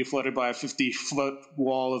can be flooded by a 50-foot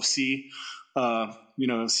wall of sea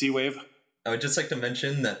wave. I would just like to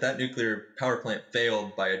mention that nuclear power plant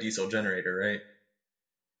failed by a diesel generator, right?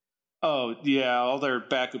 Oh, yeah, all their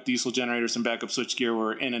backup diesel generators and backup switchgear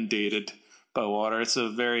were inundated by water. It's a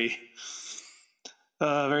very,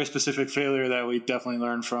 very specific failure that we definitely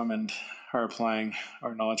learned from and are applying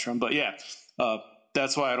our knowledge from. But yeah,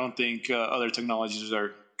 that's why I don't think other technologies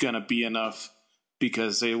are going to be enough,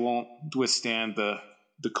 because they won't withstand the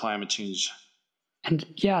climate change. And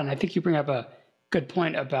I think you bring up a good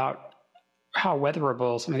point about how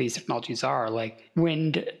weatherable some of these technologies are. Like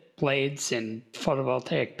wind blades and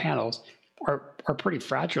photovoltaic panels are pretty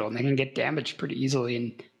fragile, and they can get damaged pretty easily.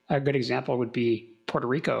 And a good example would be Puerto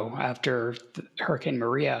Rico after Hurricane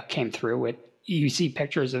Maria came through. You see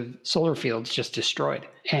pictures of solar fields just destroyed.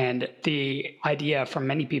 And the idea from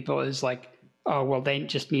many people is like, oh, well, they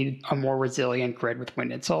just need a more resilient grid with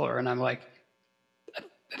wind and solar. And I'm like,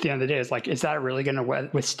 at the end of the day, it's like, is that really going to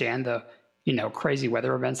withstand the crazy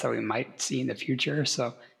weather events that we might see in the future?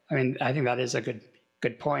 So, I mean, I think that is a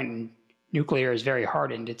good point. And nuclear is very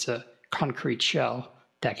hardened. It's a concrete shell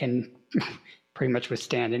that can pretty much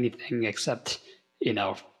withstand anything except,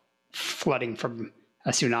 flooding from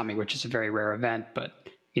a tsunami, which is a very rare event. But,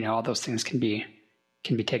 all those things can be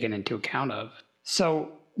taken into account of.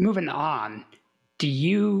 So moving on, do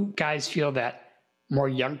you guys feel that more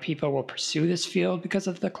young people will pursue this field because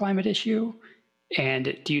of the climate issue?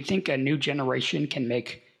 And do you think a new generation can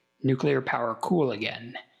make nuclear power cool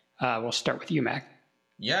again? We'll start with you, Mac.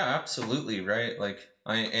 Yeah, absolutely, right? Like,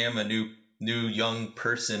 I am a new young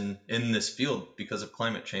person in this field because of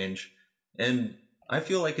climate change. And I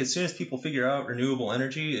feel like as soon as people figure out renewable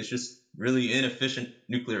energy is just really inefficient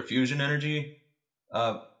nuclear fusion energy,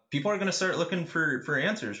 people are going to start looking for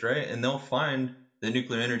answers, right? And they'll find that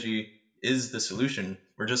nuclear energy is the solution.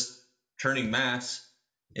 We're just turning mass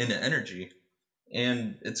into energy.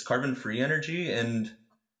 And it's carbon-free energy. And,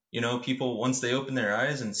 people, once they open their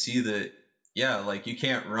eyes and see that, yeah, like you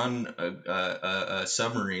can't run a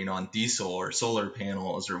submarine on diesel or solar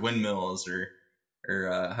panels or windmills or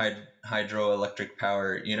hydroelectric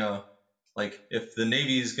power, like if the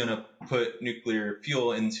Navy is going to put nuclear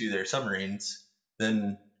fuel into their submarines,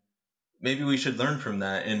 then maybe we should learn from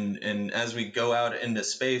that. And as we go out into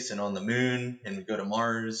space and on the moon and we go to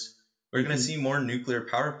Mars, we're going to see more nuclear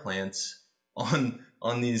power plants on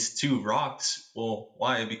these two rocks. Well,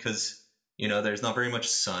 why? Because, there's not very much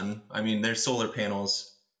sun. I mean, there's solar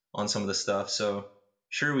panels on some of the stuff. So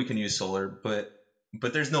sure, we can use solar, but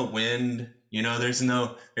there's no wind, there's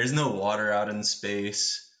no water out in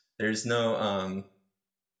space. There's no, I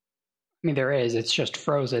mean, there is, it's just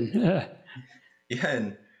frozen. Yeah.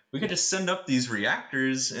 And we could just send up these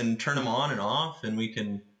reactors and turn them on and off, and we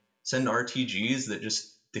can send RTGs that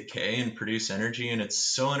just decay and produce energy. And it's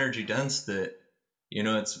so energy dense that,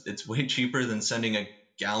 it's way cheaper than sending a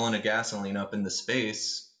gallon of gasoline up into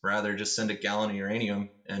space. Rather just send a gallon of uranium,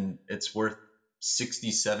 and it's worth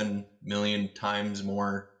 67 million times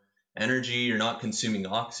more energy. You're not consuming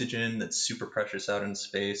oxygen that's super precious out in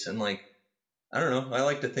space. And like, I don't know, I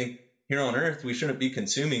like to think, here on Earth, we shouldn't be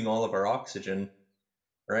consuming all of our oxygen,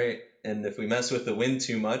 right? And if we mess with the wind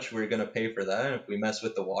too much, we're going to pay for that. If we mess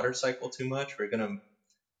with the water cycle too much, we're going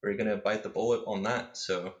to bite the bullet on that.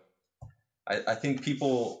 So I think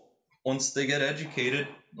people, once they get educated,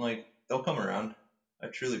 like, they'll come around. I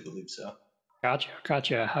truly believe so.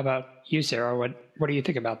 Gotcha. How about you, Sarah? What do you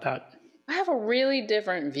think about that? I have a really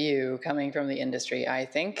different view coming from the industry, I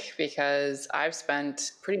think, because I've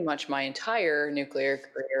spent pretty much my entire nuclear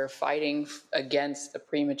career fighting against the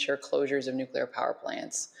premature closures of nuclear power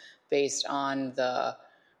plants based on the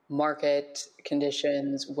market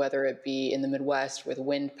conditions, whether it be in the Midwest with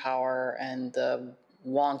wind power and the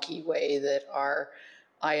wonky way that our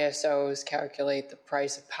ISOs calculate the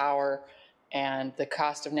price of power and the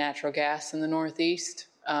cost of natural gas in the Northeast,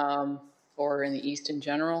 or in the East in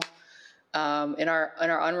general. In our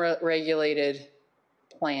unregulated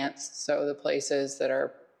plants, so the places that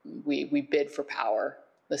are we bid for power,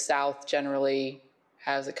 the South generally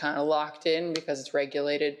has it kind of locked in because it's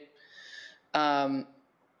regulated.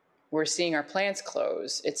 We're seeing our plants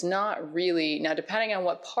close. It's not really, now depending on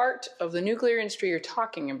what part of the nuclear industry you're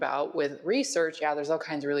talking about, with research, yeah, there's all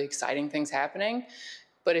kinds of really exciting things happening.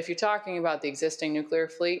 But if you're talking about the existing nuclear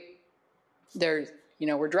fleet,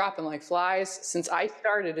 we're dropping like flies. Since I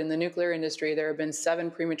started in the nuclear industry, there have been 7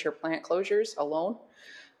 premature plant closures alone,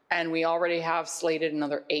 and we already have slated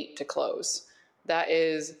another 8 to close. That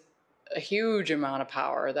is a huge amount of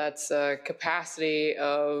power. That's a capacity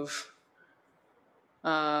of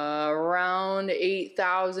around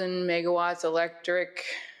 8,000 megawatts electric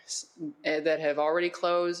that have already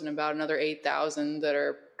closed, and about another 8,000 that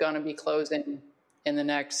are going to be closing in the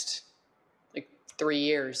next 3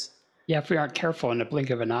 years. Yeah, if we aren't careful in the blink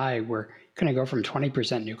of an eye, we're going to go from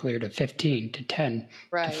 20% nuclear to 15 to 10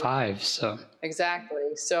 to 5. So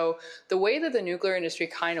exactly. So the way that the nuclear industry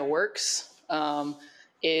kind of works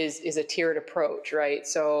is a tiered approach, right?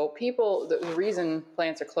 So the reason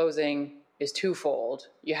plants are closing is twofold.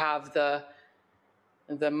 You have the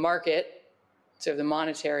market, so the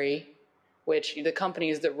monetary, which the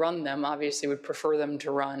companies that run them obviously would prefer them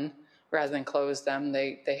to run rather than close them.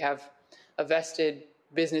 They have a vested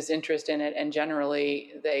business interest in it, and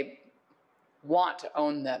generally they want to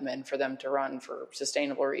own them and for them to run for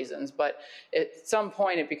sustainable reasons. But at some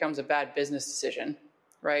point it becomes a bad business decision,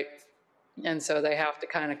 right? And so they have to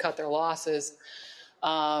kind of cut their losses.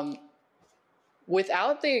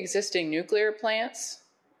 Without the existing nuclear plants,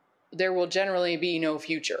 there will generally be no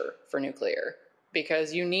future for nuclear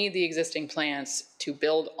because you need the existing plants to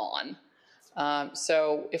build on.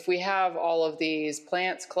 So if we have all of these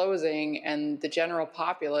plants closing and the general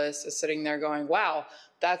populace is sitting there going, wow,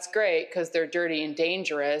 that's great because they're dirty and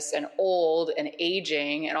dangerous and old and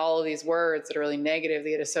aging and all of these words that are really negative that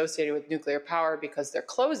get associated with nuclear power because they're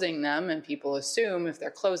closing them, and people assume if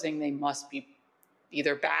they're closing, they must be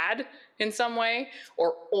either bad in some way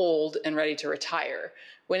or old and ready to retire.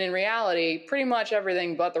 When in reality, pretty much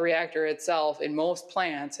everything but the reactor itself in most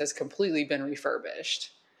plants has completely been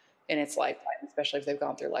refurbished in its lifetime, especially if they've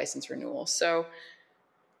gone through license renewal. So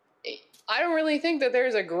I don't really think that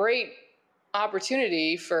there's a great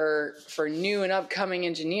opportunity for new and upcoming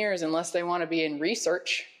engineers unless they want to be in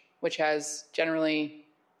research, which has generally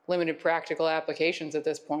limited practical applications at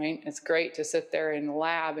this point. It's great to sit there in the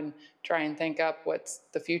lab and try and think up what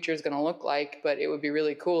the future is going to look like, but it would be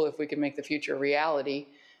really cool if we could make the future a reality.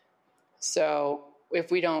 So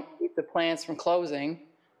if we don't keep the plants from closing,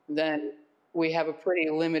 then we have a pretty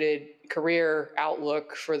limited career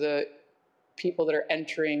outlook for the people that are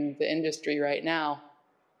entering the industry right now.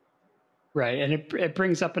 Right. And it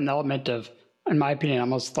brings up an element of, in my opinion,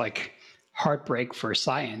 almost like heartbreak for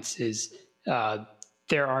science is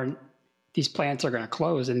these plants are going to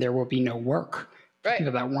close and there will be no work. Right.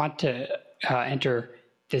 People that want to enter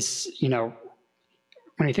this,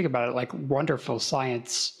 when you think about it, like wonderful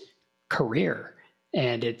science career.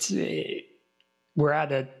 And we're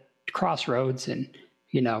at a crossroads, and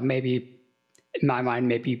maybe in my mind,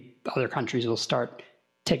 maybe other countries will start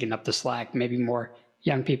taking up the slack. Maybe more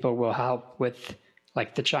young people will help with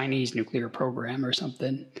like the Chinese nuclear program or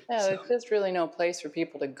something. Yeah, there's just really no place for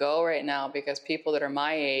people to go right now because people that are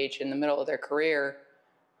my age in the middle of their career,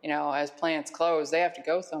 as plants close, they have to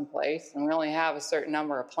go someplace, and we only have a certain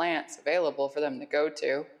number of plants available for them to go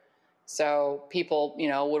to. So people,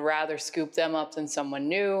 would rather scoop them up than someone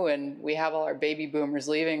new. And we have all our baby boomers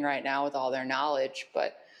leaving right now with all their knowledge.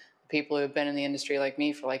 But people who have been in the industry like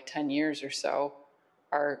me for like 10 years or so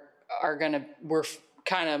we're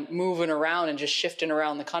kind of moving around and just shifting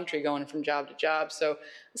around the country, going from job to job. So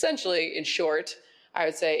essentially, in short, I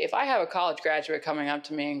would say if I have a college graduate coming up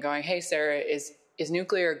to me and going, hey, Sarah, is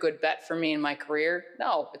nuclear a good bet for me in my career?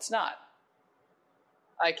 No, it's not.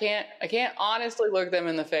 I can't honestly look them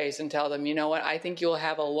in the face and tell them, you know what, I think you'll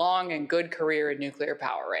have a long and good career in nuclear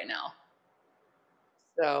power right now.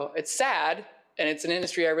 So it's sad, and it's an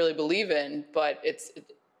industry I really believe in, but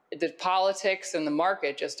the politics and the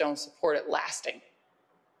market just don't support it lasting.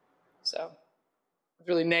 So it's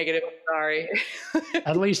really negative. Sorry.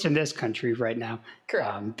 At least in this country right now.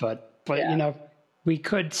 Correct. But Yeah. we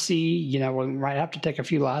could see, we might have to take a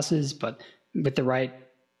few losses, but with the right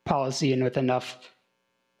policy and with enough,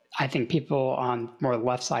 I think people on more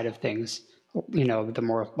left side of things, the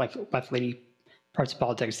more like left-leaning parts of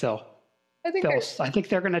politics, I think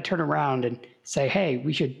they're going to turn around and say, hey,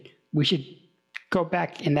 we should go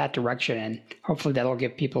back in that direction, and hopefully that'll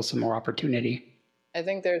give people some more opportunity. I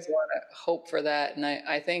think there's a lot of hope for that, and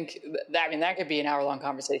I think that could be an hour-long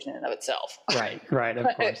conversation in and of itself. Right, of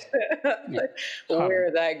course. Yeah.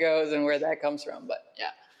 Where that goes and where that comes from, but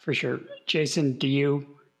yeah. For sure. Jason, do you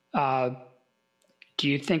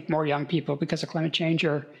think more young people, because of climate change,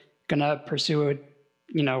 are going to pursue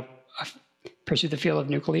the field of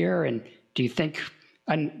nuclear? And do you think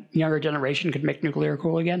a younger generation could make nuclear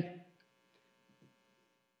cool again?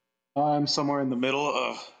 I'm somewhere in the middle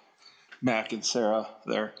of Mac and Sarah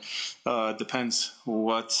there. Depends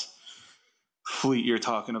what fleet you're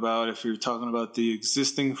talking about. If you're talking about the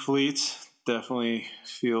existing fleet, definitely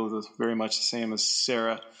feel very much the same as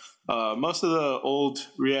Sarah. Most of the old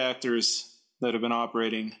reactors that have been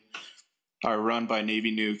operating are run by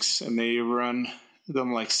Navy nukes, and they run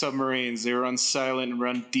them like submarines. They run silent and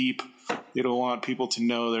run deep. They don't want people to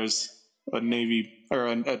know there's a Navy or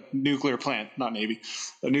a nuclear plant, not Navy,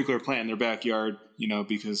 a nuclear plant in their backyard,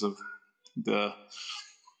 because of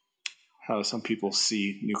how some people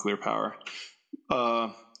see nuclear power.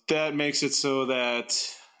 That makes it so that,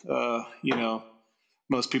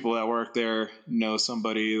 most people that work there know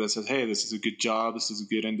somebody that says, hey, this is a good job, this is a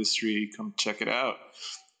good industry, come check it out.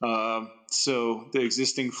 So the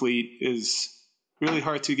existing fleet is really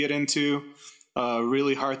hard to get into,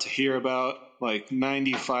 really hard to hear about. Like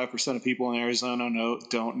 95% of people in Arizona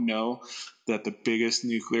don't know that the biggest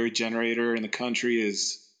nuclear generator in the country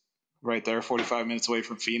is right there, 45 minutes away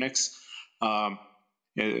from Phoenix. And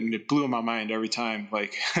it blew my mind every time.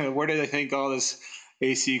 Like, where do they think all this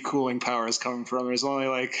AC cooling power is coming from? There's only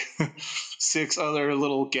like 6 other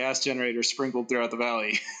little gas generators sprinkled throughout the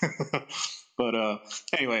valley. But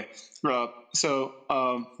anyway, so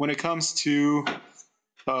when it comes to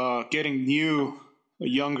getting a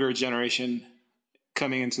younger generation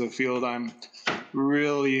coming into the field, I'm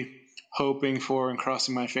really hoping for and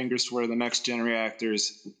crossing my fingers for the next gen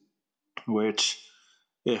reactors, which,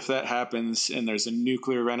 if that happens and there's a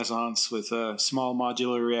nuclear renaissance with small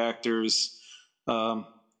modular reactors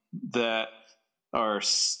that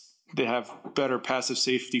they have better passive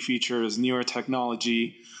safety features, newer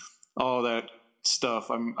technology, all that stuff,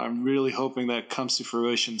 I'm really hoping that comes to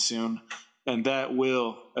fruition soon, and that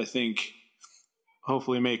will, I think,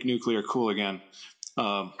 hopefully make nuclear cool again.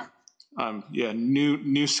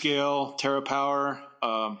 NuScale, TerraPower,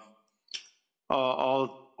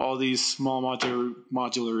 all these small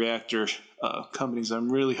modular reactor companies.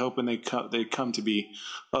 I'm really hoping they come to be.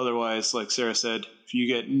 Otherwise, like Sarah said, if you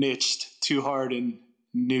get niched too hard in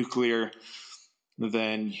nuclear,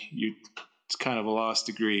 then it's kind of a lost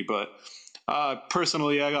degree. But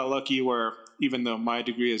personally, I got lucky where even though my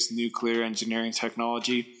degree is nuclear engineering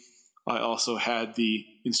technology, I also had the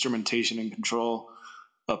instrumentation and control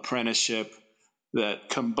apprenticeship that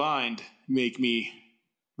combined make me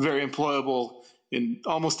very employable in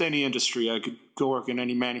almost any industry. I could go work in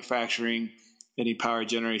any manufacturing, any power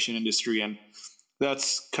generation industry, and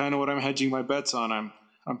that's kind of what I'm hedging my bets on.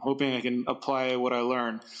 I'm hoping I can apply what I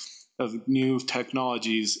learn of new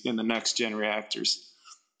technologies in the next gen reactors.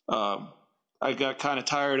 I got kind of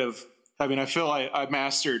tired of, I feel I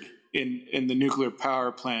mastered in the nuclear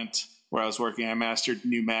power plant where I was working, I mastered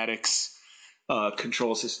pneumatics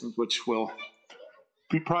control systems, which will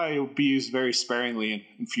probably be used very sparingly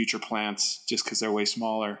in future plants just because they're way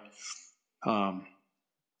smaller.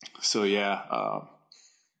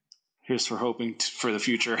 Here's for hoping for the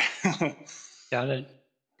future. Got it.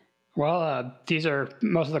 Well, these are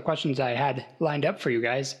most of the questions I had lined up for you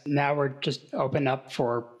guys. Now we're just open up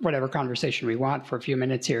for whatever conversation we want for a few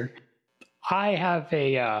minutes here. I have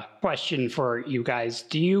a question for you guys.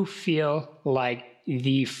 Do you feel like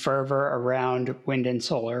the fervor around wind and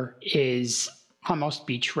solar is almost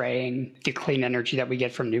betraying the clean energy that we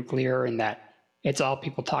get from nuclear, and that it's all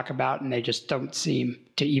people talk about and they just don't seem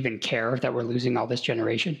to even care that we're losing all this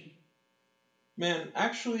generation? Man,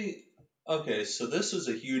 actually, okay, so this was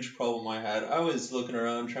a huge problem I had. I was looking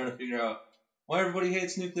around trying to figure out why everybody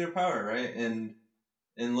hates nuclear power, right? And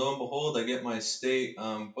And lo and behold, I get my state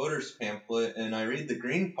voters pamphlet and I read the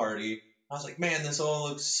Green Party. I was like, man, this all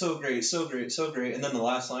looks so great, so great, so great. And then the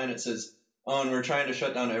last line, it says, oh, and we're trying to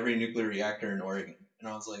shut down every nuclear reactor in Oregon. And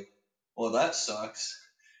I was like, well, that sucks.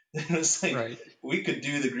 And it's like, Right. we could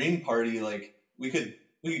do the Green Party, like we could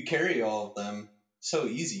carry all of them so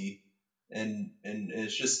easy. And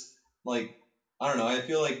it's just like, I don't know, I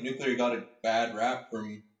feel like nuclear got a bad rap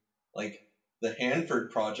from like the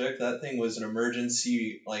Hanford project. That thing was an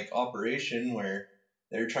emergency like operation where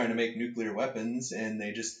they were trying to make nuclear weapons and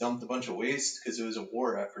they just dumped a bunch of waste because it was a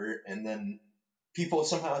war effort. And then people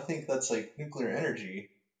somehow think that's like nuclear energy.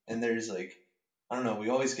 And there's like, I don't know, we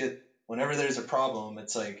always get, whenever there's a problem,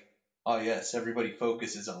 it's like, oh yes, everybody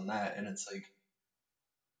focuses on that. And it's like,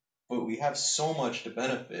 but we have so much to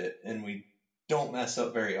benefit and we don't mess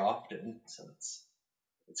up very often. So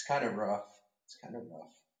it's kind of rough. It's kind of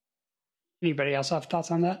rough. Anybody else have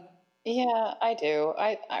thoughts on that? Yeah, I do.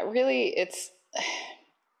 I really, it's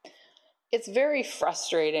very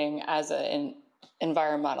frustrating as an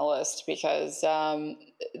environmentalist because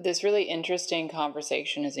this really interesting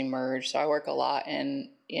conversation has emerged. So I work a lot in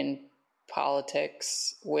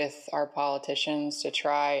politics with our politicians to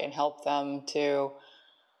try and help them to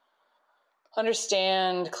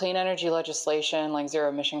understand clean energy legislation like zero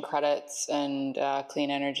emission credits and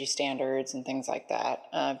clean energy standards and things like that.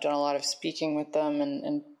 I've done a lot of speaking with them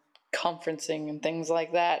and conferencing and things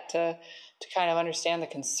like that to kind of understand the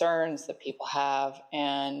concerns that people have.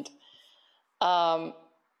 And I've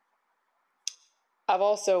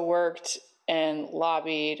also worked and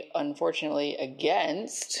lobbied, unfortunately,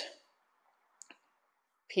 against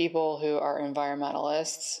people who are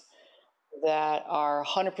environmentalists that are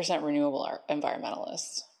 100% renewable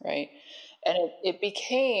environmentalists, right? And it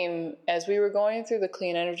became, as we were going through the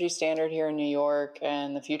Clean Energy Standard here in New York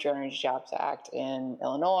and the Future Energy Jobs Act in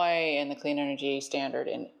Illinois and the Clean Energy Standard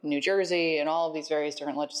in New Jersey and all of these various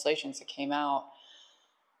different legislations that came out,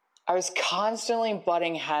 I was constantly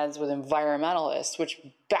butting heads with environmentalists, which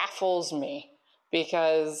baffles me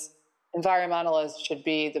because environmentalists should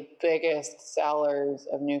be the biggest sellers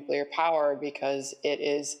of nuclear power because it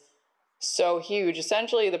is so huge.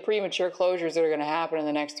 Essentially, the premature closures that are going to happen in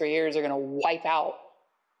the next 3 years are going to wipe out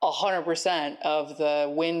 100% of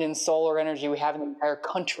the wind and solar energy we have in the entire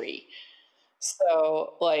country.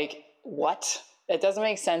 So, like, what? It doesn't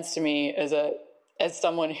make sense to me as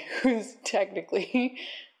someone who's technically,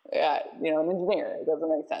 an engineer. It doesn't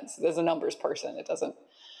make sense. As a numbers person, it doesn't.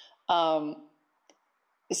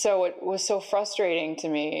 So it was so frustrating to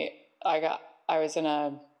me. I was in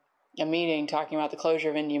a meeting talking about the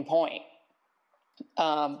closure of Indian Point.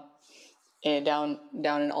 Down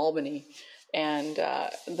in Albany, and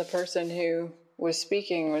the person who was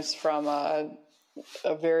speaking was from a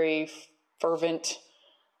very fervent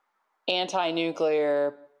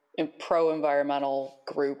anti-nuclear and pro-environmental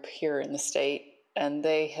group here in the state, and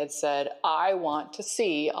they had said, I want to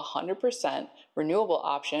see 100% renewable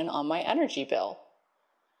option on my energy bill.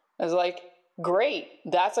 I was like, great,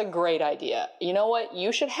 that's a great idea. You know what?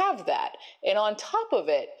 You should have that. And on top of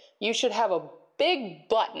it, you should have a big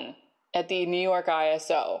button at the New York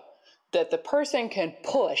ISO that the person can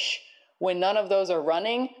push when none of those are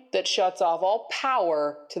running that shuts off all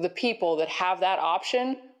power to the people that have that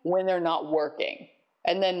option when they're not working.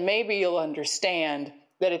 And then maybe you'll understand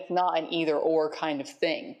that it's not an either or kind of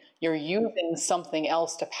thing. You're using something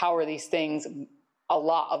else to power these things a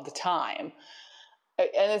lot of the time.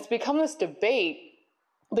 And it's become this debate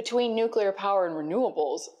between nuclear power and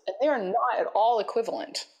renewables, and they are not at all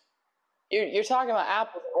equivalent. You're talking about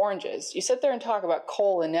apples and oranges. You sit there and talk about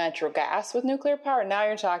coal and natural gas with nuclear power, now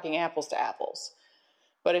you're talking apples to apples.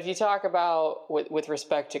 But if you talk about, with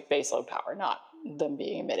respect to baseload power, not them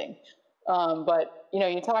being emitting, but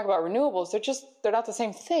you talk about renewables, they're not the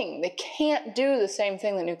same thing. They can't do the same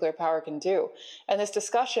thing that nuclear power can do. And this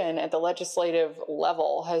discussion at the legislative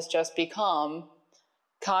level has just become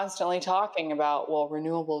constantly talking about, well,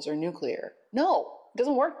 renewables or nuclear. No, it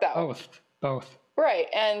doesn't work that way. Both. Right.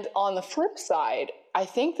 And on the flip side, I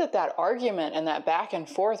think that argument and that back and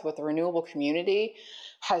forth with the renewable community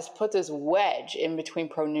has put this wedge in between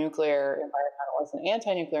pro-nuclear environmentalists and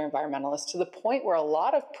anti-nuclear environmentalists to the point where a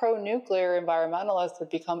lot of pro-nuclear environmentalists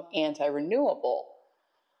have become anti-renewable,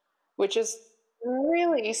 which is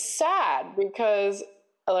really sad because,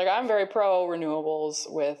 I'm very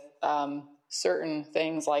pro-renewables with certain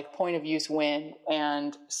things like point-of-use wind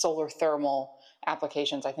and solar thermal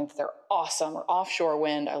applications. I think they're awesome. Or offshore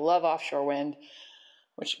wind. I love offshore wind,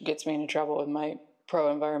 which gets me into trouble with my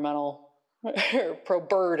pro-environmental or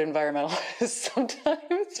pro-bird environmentalists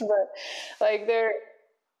sometimes. But they're...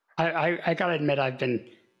 I gotta admit, I've been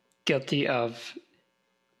guilty of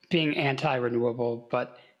being anti-renewable,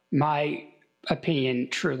 but my opinion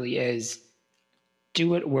truly is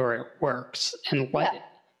do it where it works and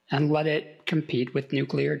let it compete with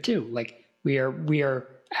nuclear too. Like we are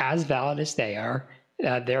as valid as they are.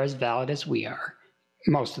 They're as valid as we are.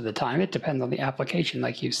 Most of the time, it depends on the application,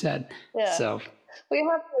 like you said. Yeah. So we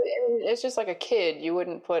have to, it's just like a kid. You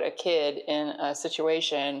wouldn't put a kid in a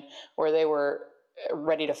situation where they were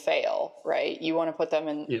ready to fail, right? You want to put them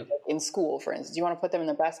in school, for instance. You want to put them in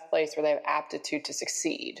the best place where they have aptitude to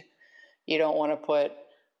succeed. You don't want to put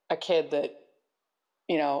a kid that,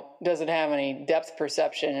 doesn't have any depth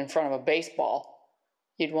perception in front of a baseball.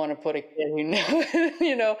 You'd want to put a kid who,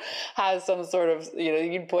 has some sort of,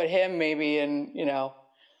 you'd put him maybe in,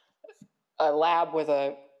 a lab with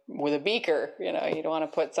a beaker. You don't want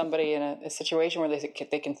to put somebody in a situation where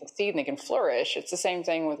they can succeed and they can flourish. It's the same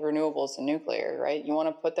thing with renewables and nuclear, right? You want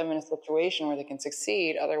to put them in a situation where they can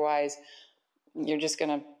succeed. Otherwise, you're just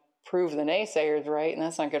going to prove the naysayers right, and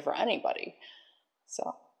that's not good for anybody.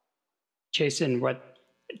 So, Jason, what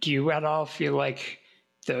do you at all feel like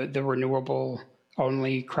the renewable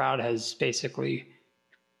only crowd has basically,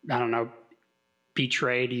 I don't know,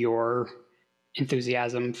 betrayed your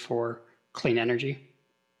enthusiasm for clean energy?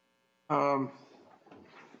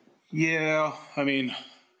 Yeah, I mean,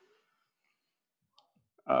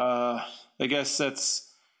 I guess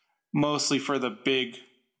that's mostly for the big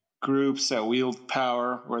groups that wield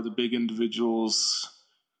power, or the big individuals,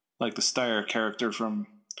 like the Steyer character from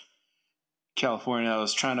California that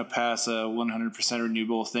was trying to pass a 100%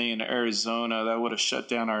 renewable thing in Arizona. That would have shut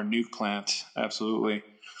down our nuke plant, absolutely.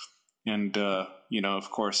 And,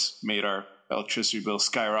 of course, made our electricity bill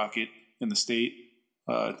skyrocket in the state,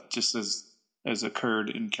 just as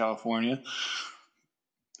occurred in California.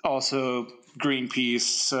 Also,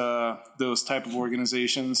 Greenpeace, those type of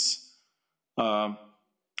organizations,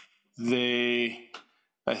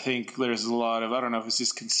 I think there's a lot of, I don't know if it's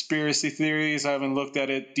just conspiracy theories. I haven't looked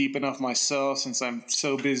at it deep enough myself since I'm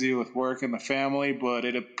so busy with work and the family, but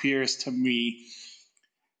it appears to me,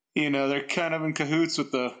 they're kind of in cahoots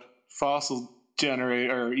with the fossil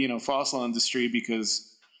industry,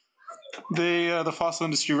 because the fossil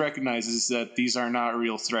industry recognizes that these are not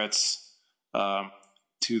real threats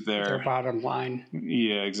to their bottom line.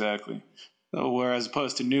 Yeah, exactly. Whereas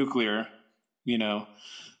opposed to nuclear,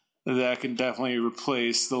 that can definitely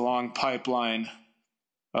replace the long pipeline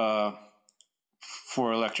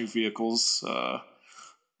for electric vehicles, the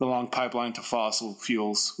long pipeline to fossil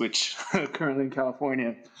fuels, which currently in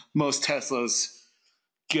California, most Teslas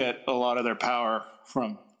get a lot of their power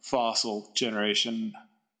from fossil generation,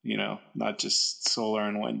 not just solar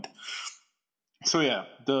and wind. So yeah,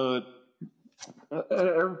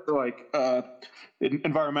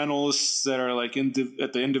 environmentalists that are like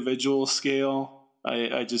at the individual scale,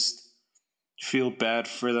 I just feel bad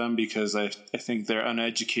for them, because I think they're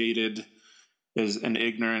uneducated and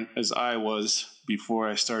ignorant as I was before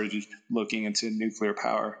I started looking into nuclear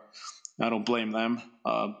power. I don't blame them.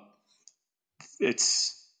 I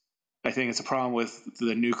think it's a problem with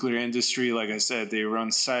the nuclear industry. Like I said, they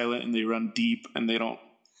run silent and they run deep, and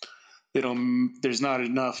there's not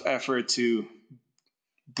enough effort to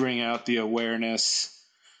bring out the awareness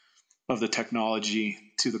of the technology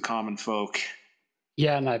to the common folk.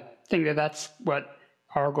 Yeah, and I think that's what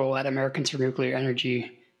our goal at Americans for Nuclear Energy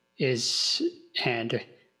is. And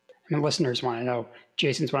listeners want to know,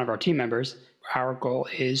 Jason's one of our team members. Our goal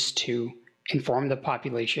is to inform the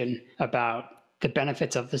population about the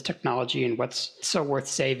benefits of this technology and what's so worth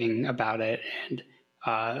saving about it. And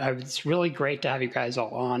it's really great to have you guys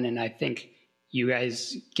all on. And I think you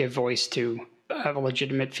guys give voice to a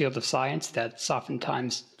legitimate field of science that's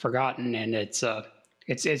oftentimes forgotten. And it's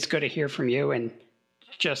good to hear from you. And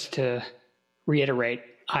just to reiterate,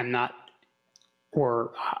 I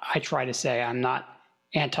try to say I'm not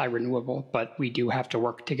anti-renewable, but we do have to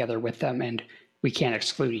work together with them, and we can't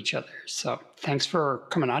exclude each other. So thanks for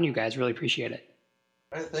coming on, you guys. Really appreciate it.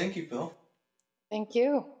 All right, thank you, Phil. Thank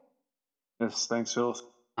you. Yes, thanks, Phil.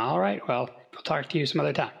 All right, well, we'll talk to you some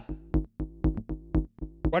other time.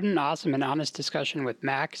 What an awesome and honest discussion with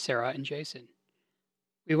Mac, Sarah, and Jason.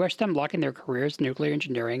 We wish them luck in their careers in nuclear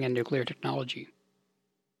engineering and nuclear technology.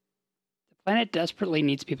 The planet desperately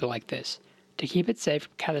needs people like this to keep it safe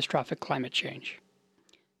from catastrophic climate change.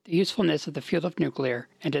 The usefulness of the field of nuclear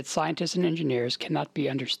and its scientists and engineers cannot be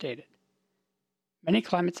understated. Many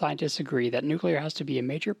climate scientists agree that nuclear has to be a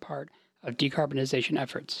major part of decarbonization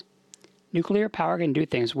efforts. Nuclear power can do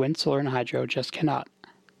things wind, solar, and hydro just cannot.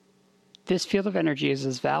 This field of energy is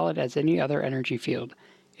as valid as any other energy field,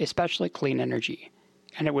 especially clean energy,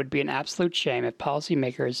 and it would be an absolute shame if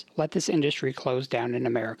policymakers let this industry close down in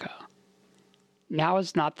America. Now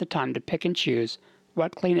is not the time to pick and choose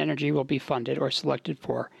what clean energy will be funded or selected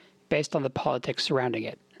for based on the politics surrounding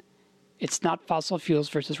it. It's not fossil fuels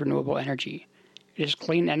versus renewable energy. It is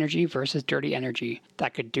clean energy versus dirty energy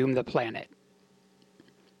that could doom the planet.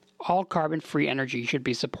 All carbon-free energy should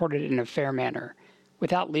be supported in a fair manner,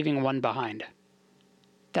 without leaving one behind.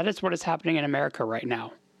 That is what is happening in America right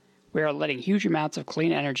now. We are letting huge amounts of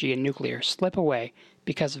clean energy and nuclear slip away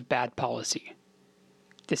because of bad policy.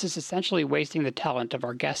 This is essentially wasting the talent of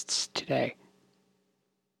our guests today.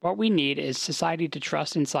 What we need is society to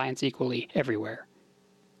trust in science equally everywhere.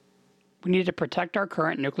 We need to protect our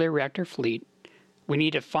current nuclear reactor fleet. We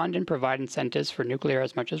need to fund and provide incentives for nuclear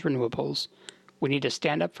as much as renewables. We need to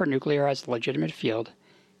stand up for nuclear as a legitimate field.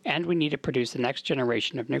 And we need to produce the next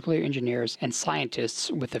generation of nuclear engineers and scientists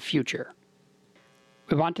with a future.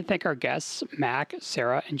 We want to thank our guests, Mac,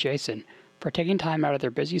 Sarah, and Jason, for taking time out of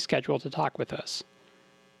their busy schedule to talk with us.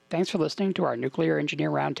 Thanks for listening to our Nuclear Engineer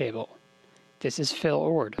Roundtable. This is Phil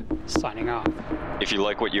Ord, signing off. If you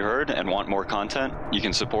like what you heard and want more content, you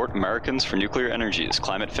can support Americans for Nuclear Energy's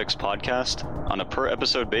Climate Fix podcast on a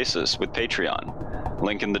per-episode basis with Patreon.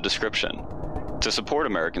 Link in the description. To support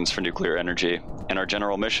Americans for Nuclear Energy and our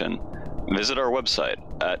general mission, visit our website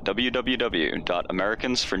at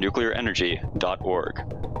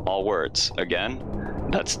www.americansfornuclearenergy.org. All words. Again,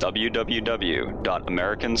 that's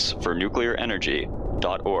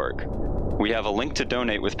www.americansfornuclearenergy.org. We have a link to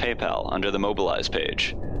donate with PayPal under the Mobilize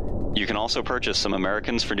page. You can also purchase some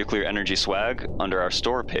Americans for Nuclear Energy swag under our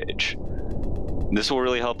store page. This will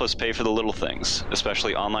really help us pay for the little things,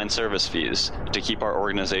 especially online service fees, to keep our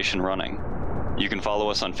organization running. You can follow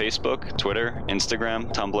us on Facebook, Twitter,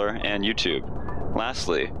 Instagram, Tumblr, and YouTube.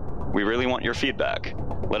 Lastly, we really want your feedback.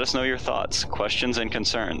 Let us know your thoughts, questions, and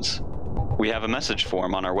concerns. We have a message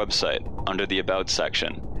form on our website under the About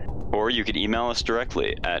section, or you could email us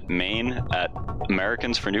directly at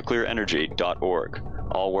main@americansfornuclearenergy.org.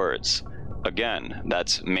 All words. Again,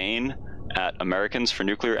 that's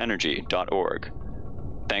main@americansfornuclearenergy.org.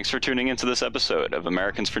 Thanks for tuning into this episode of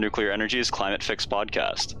Americans for Nuclear Energy's Climate Fix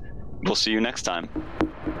podcast. We'll see you next time.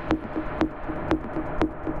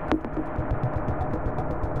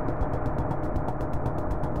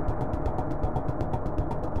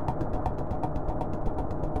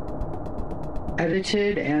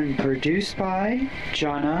 Edited and produced by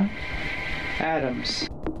Jonna Adams.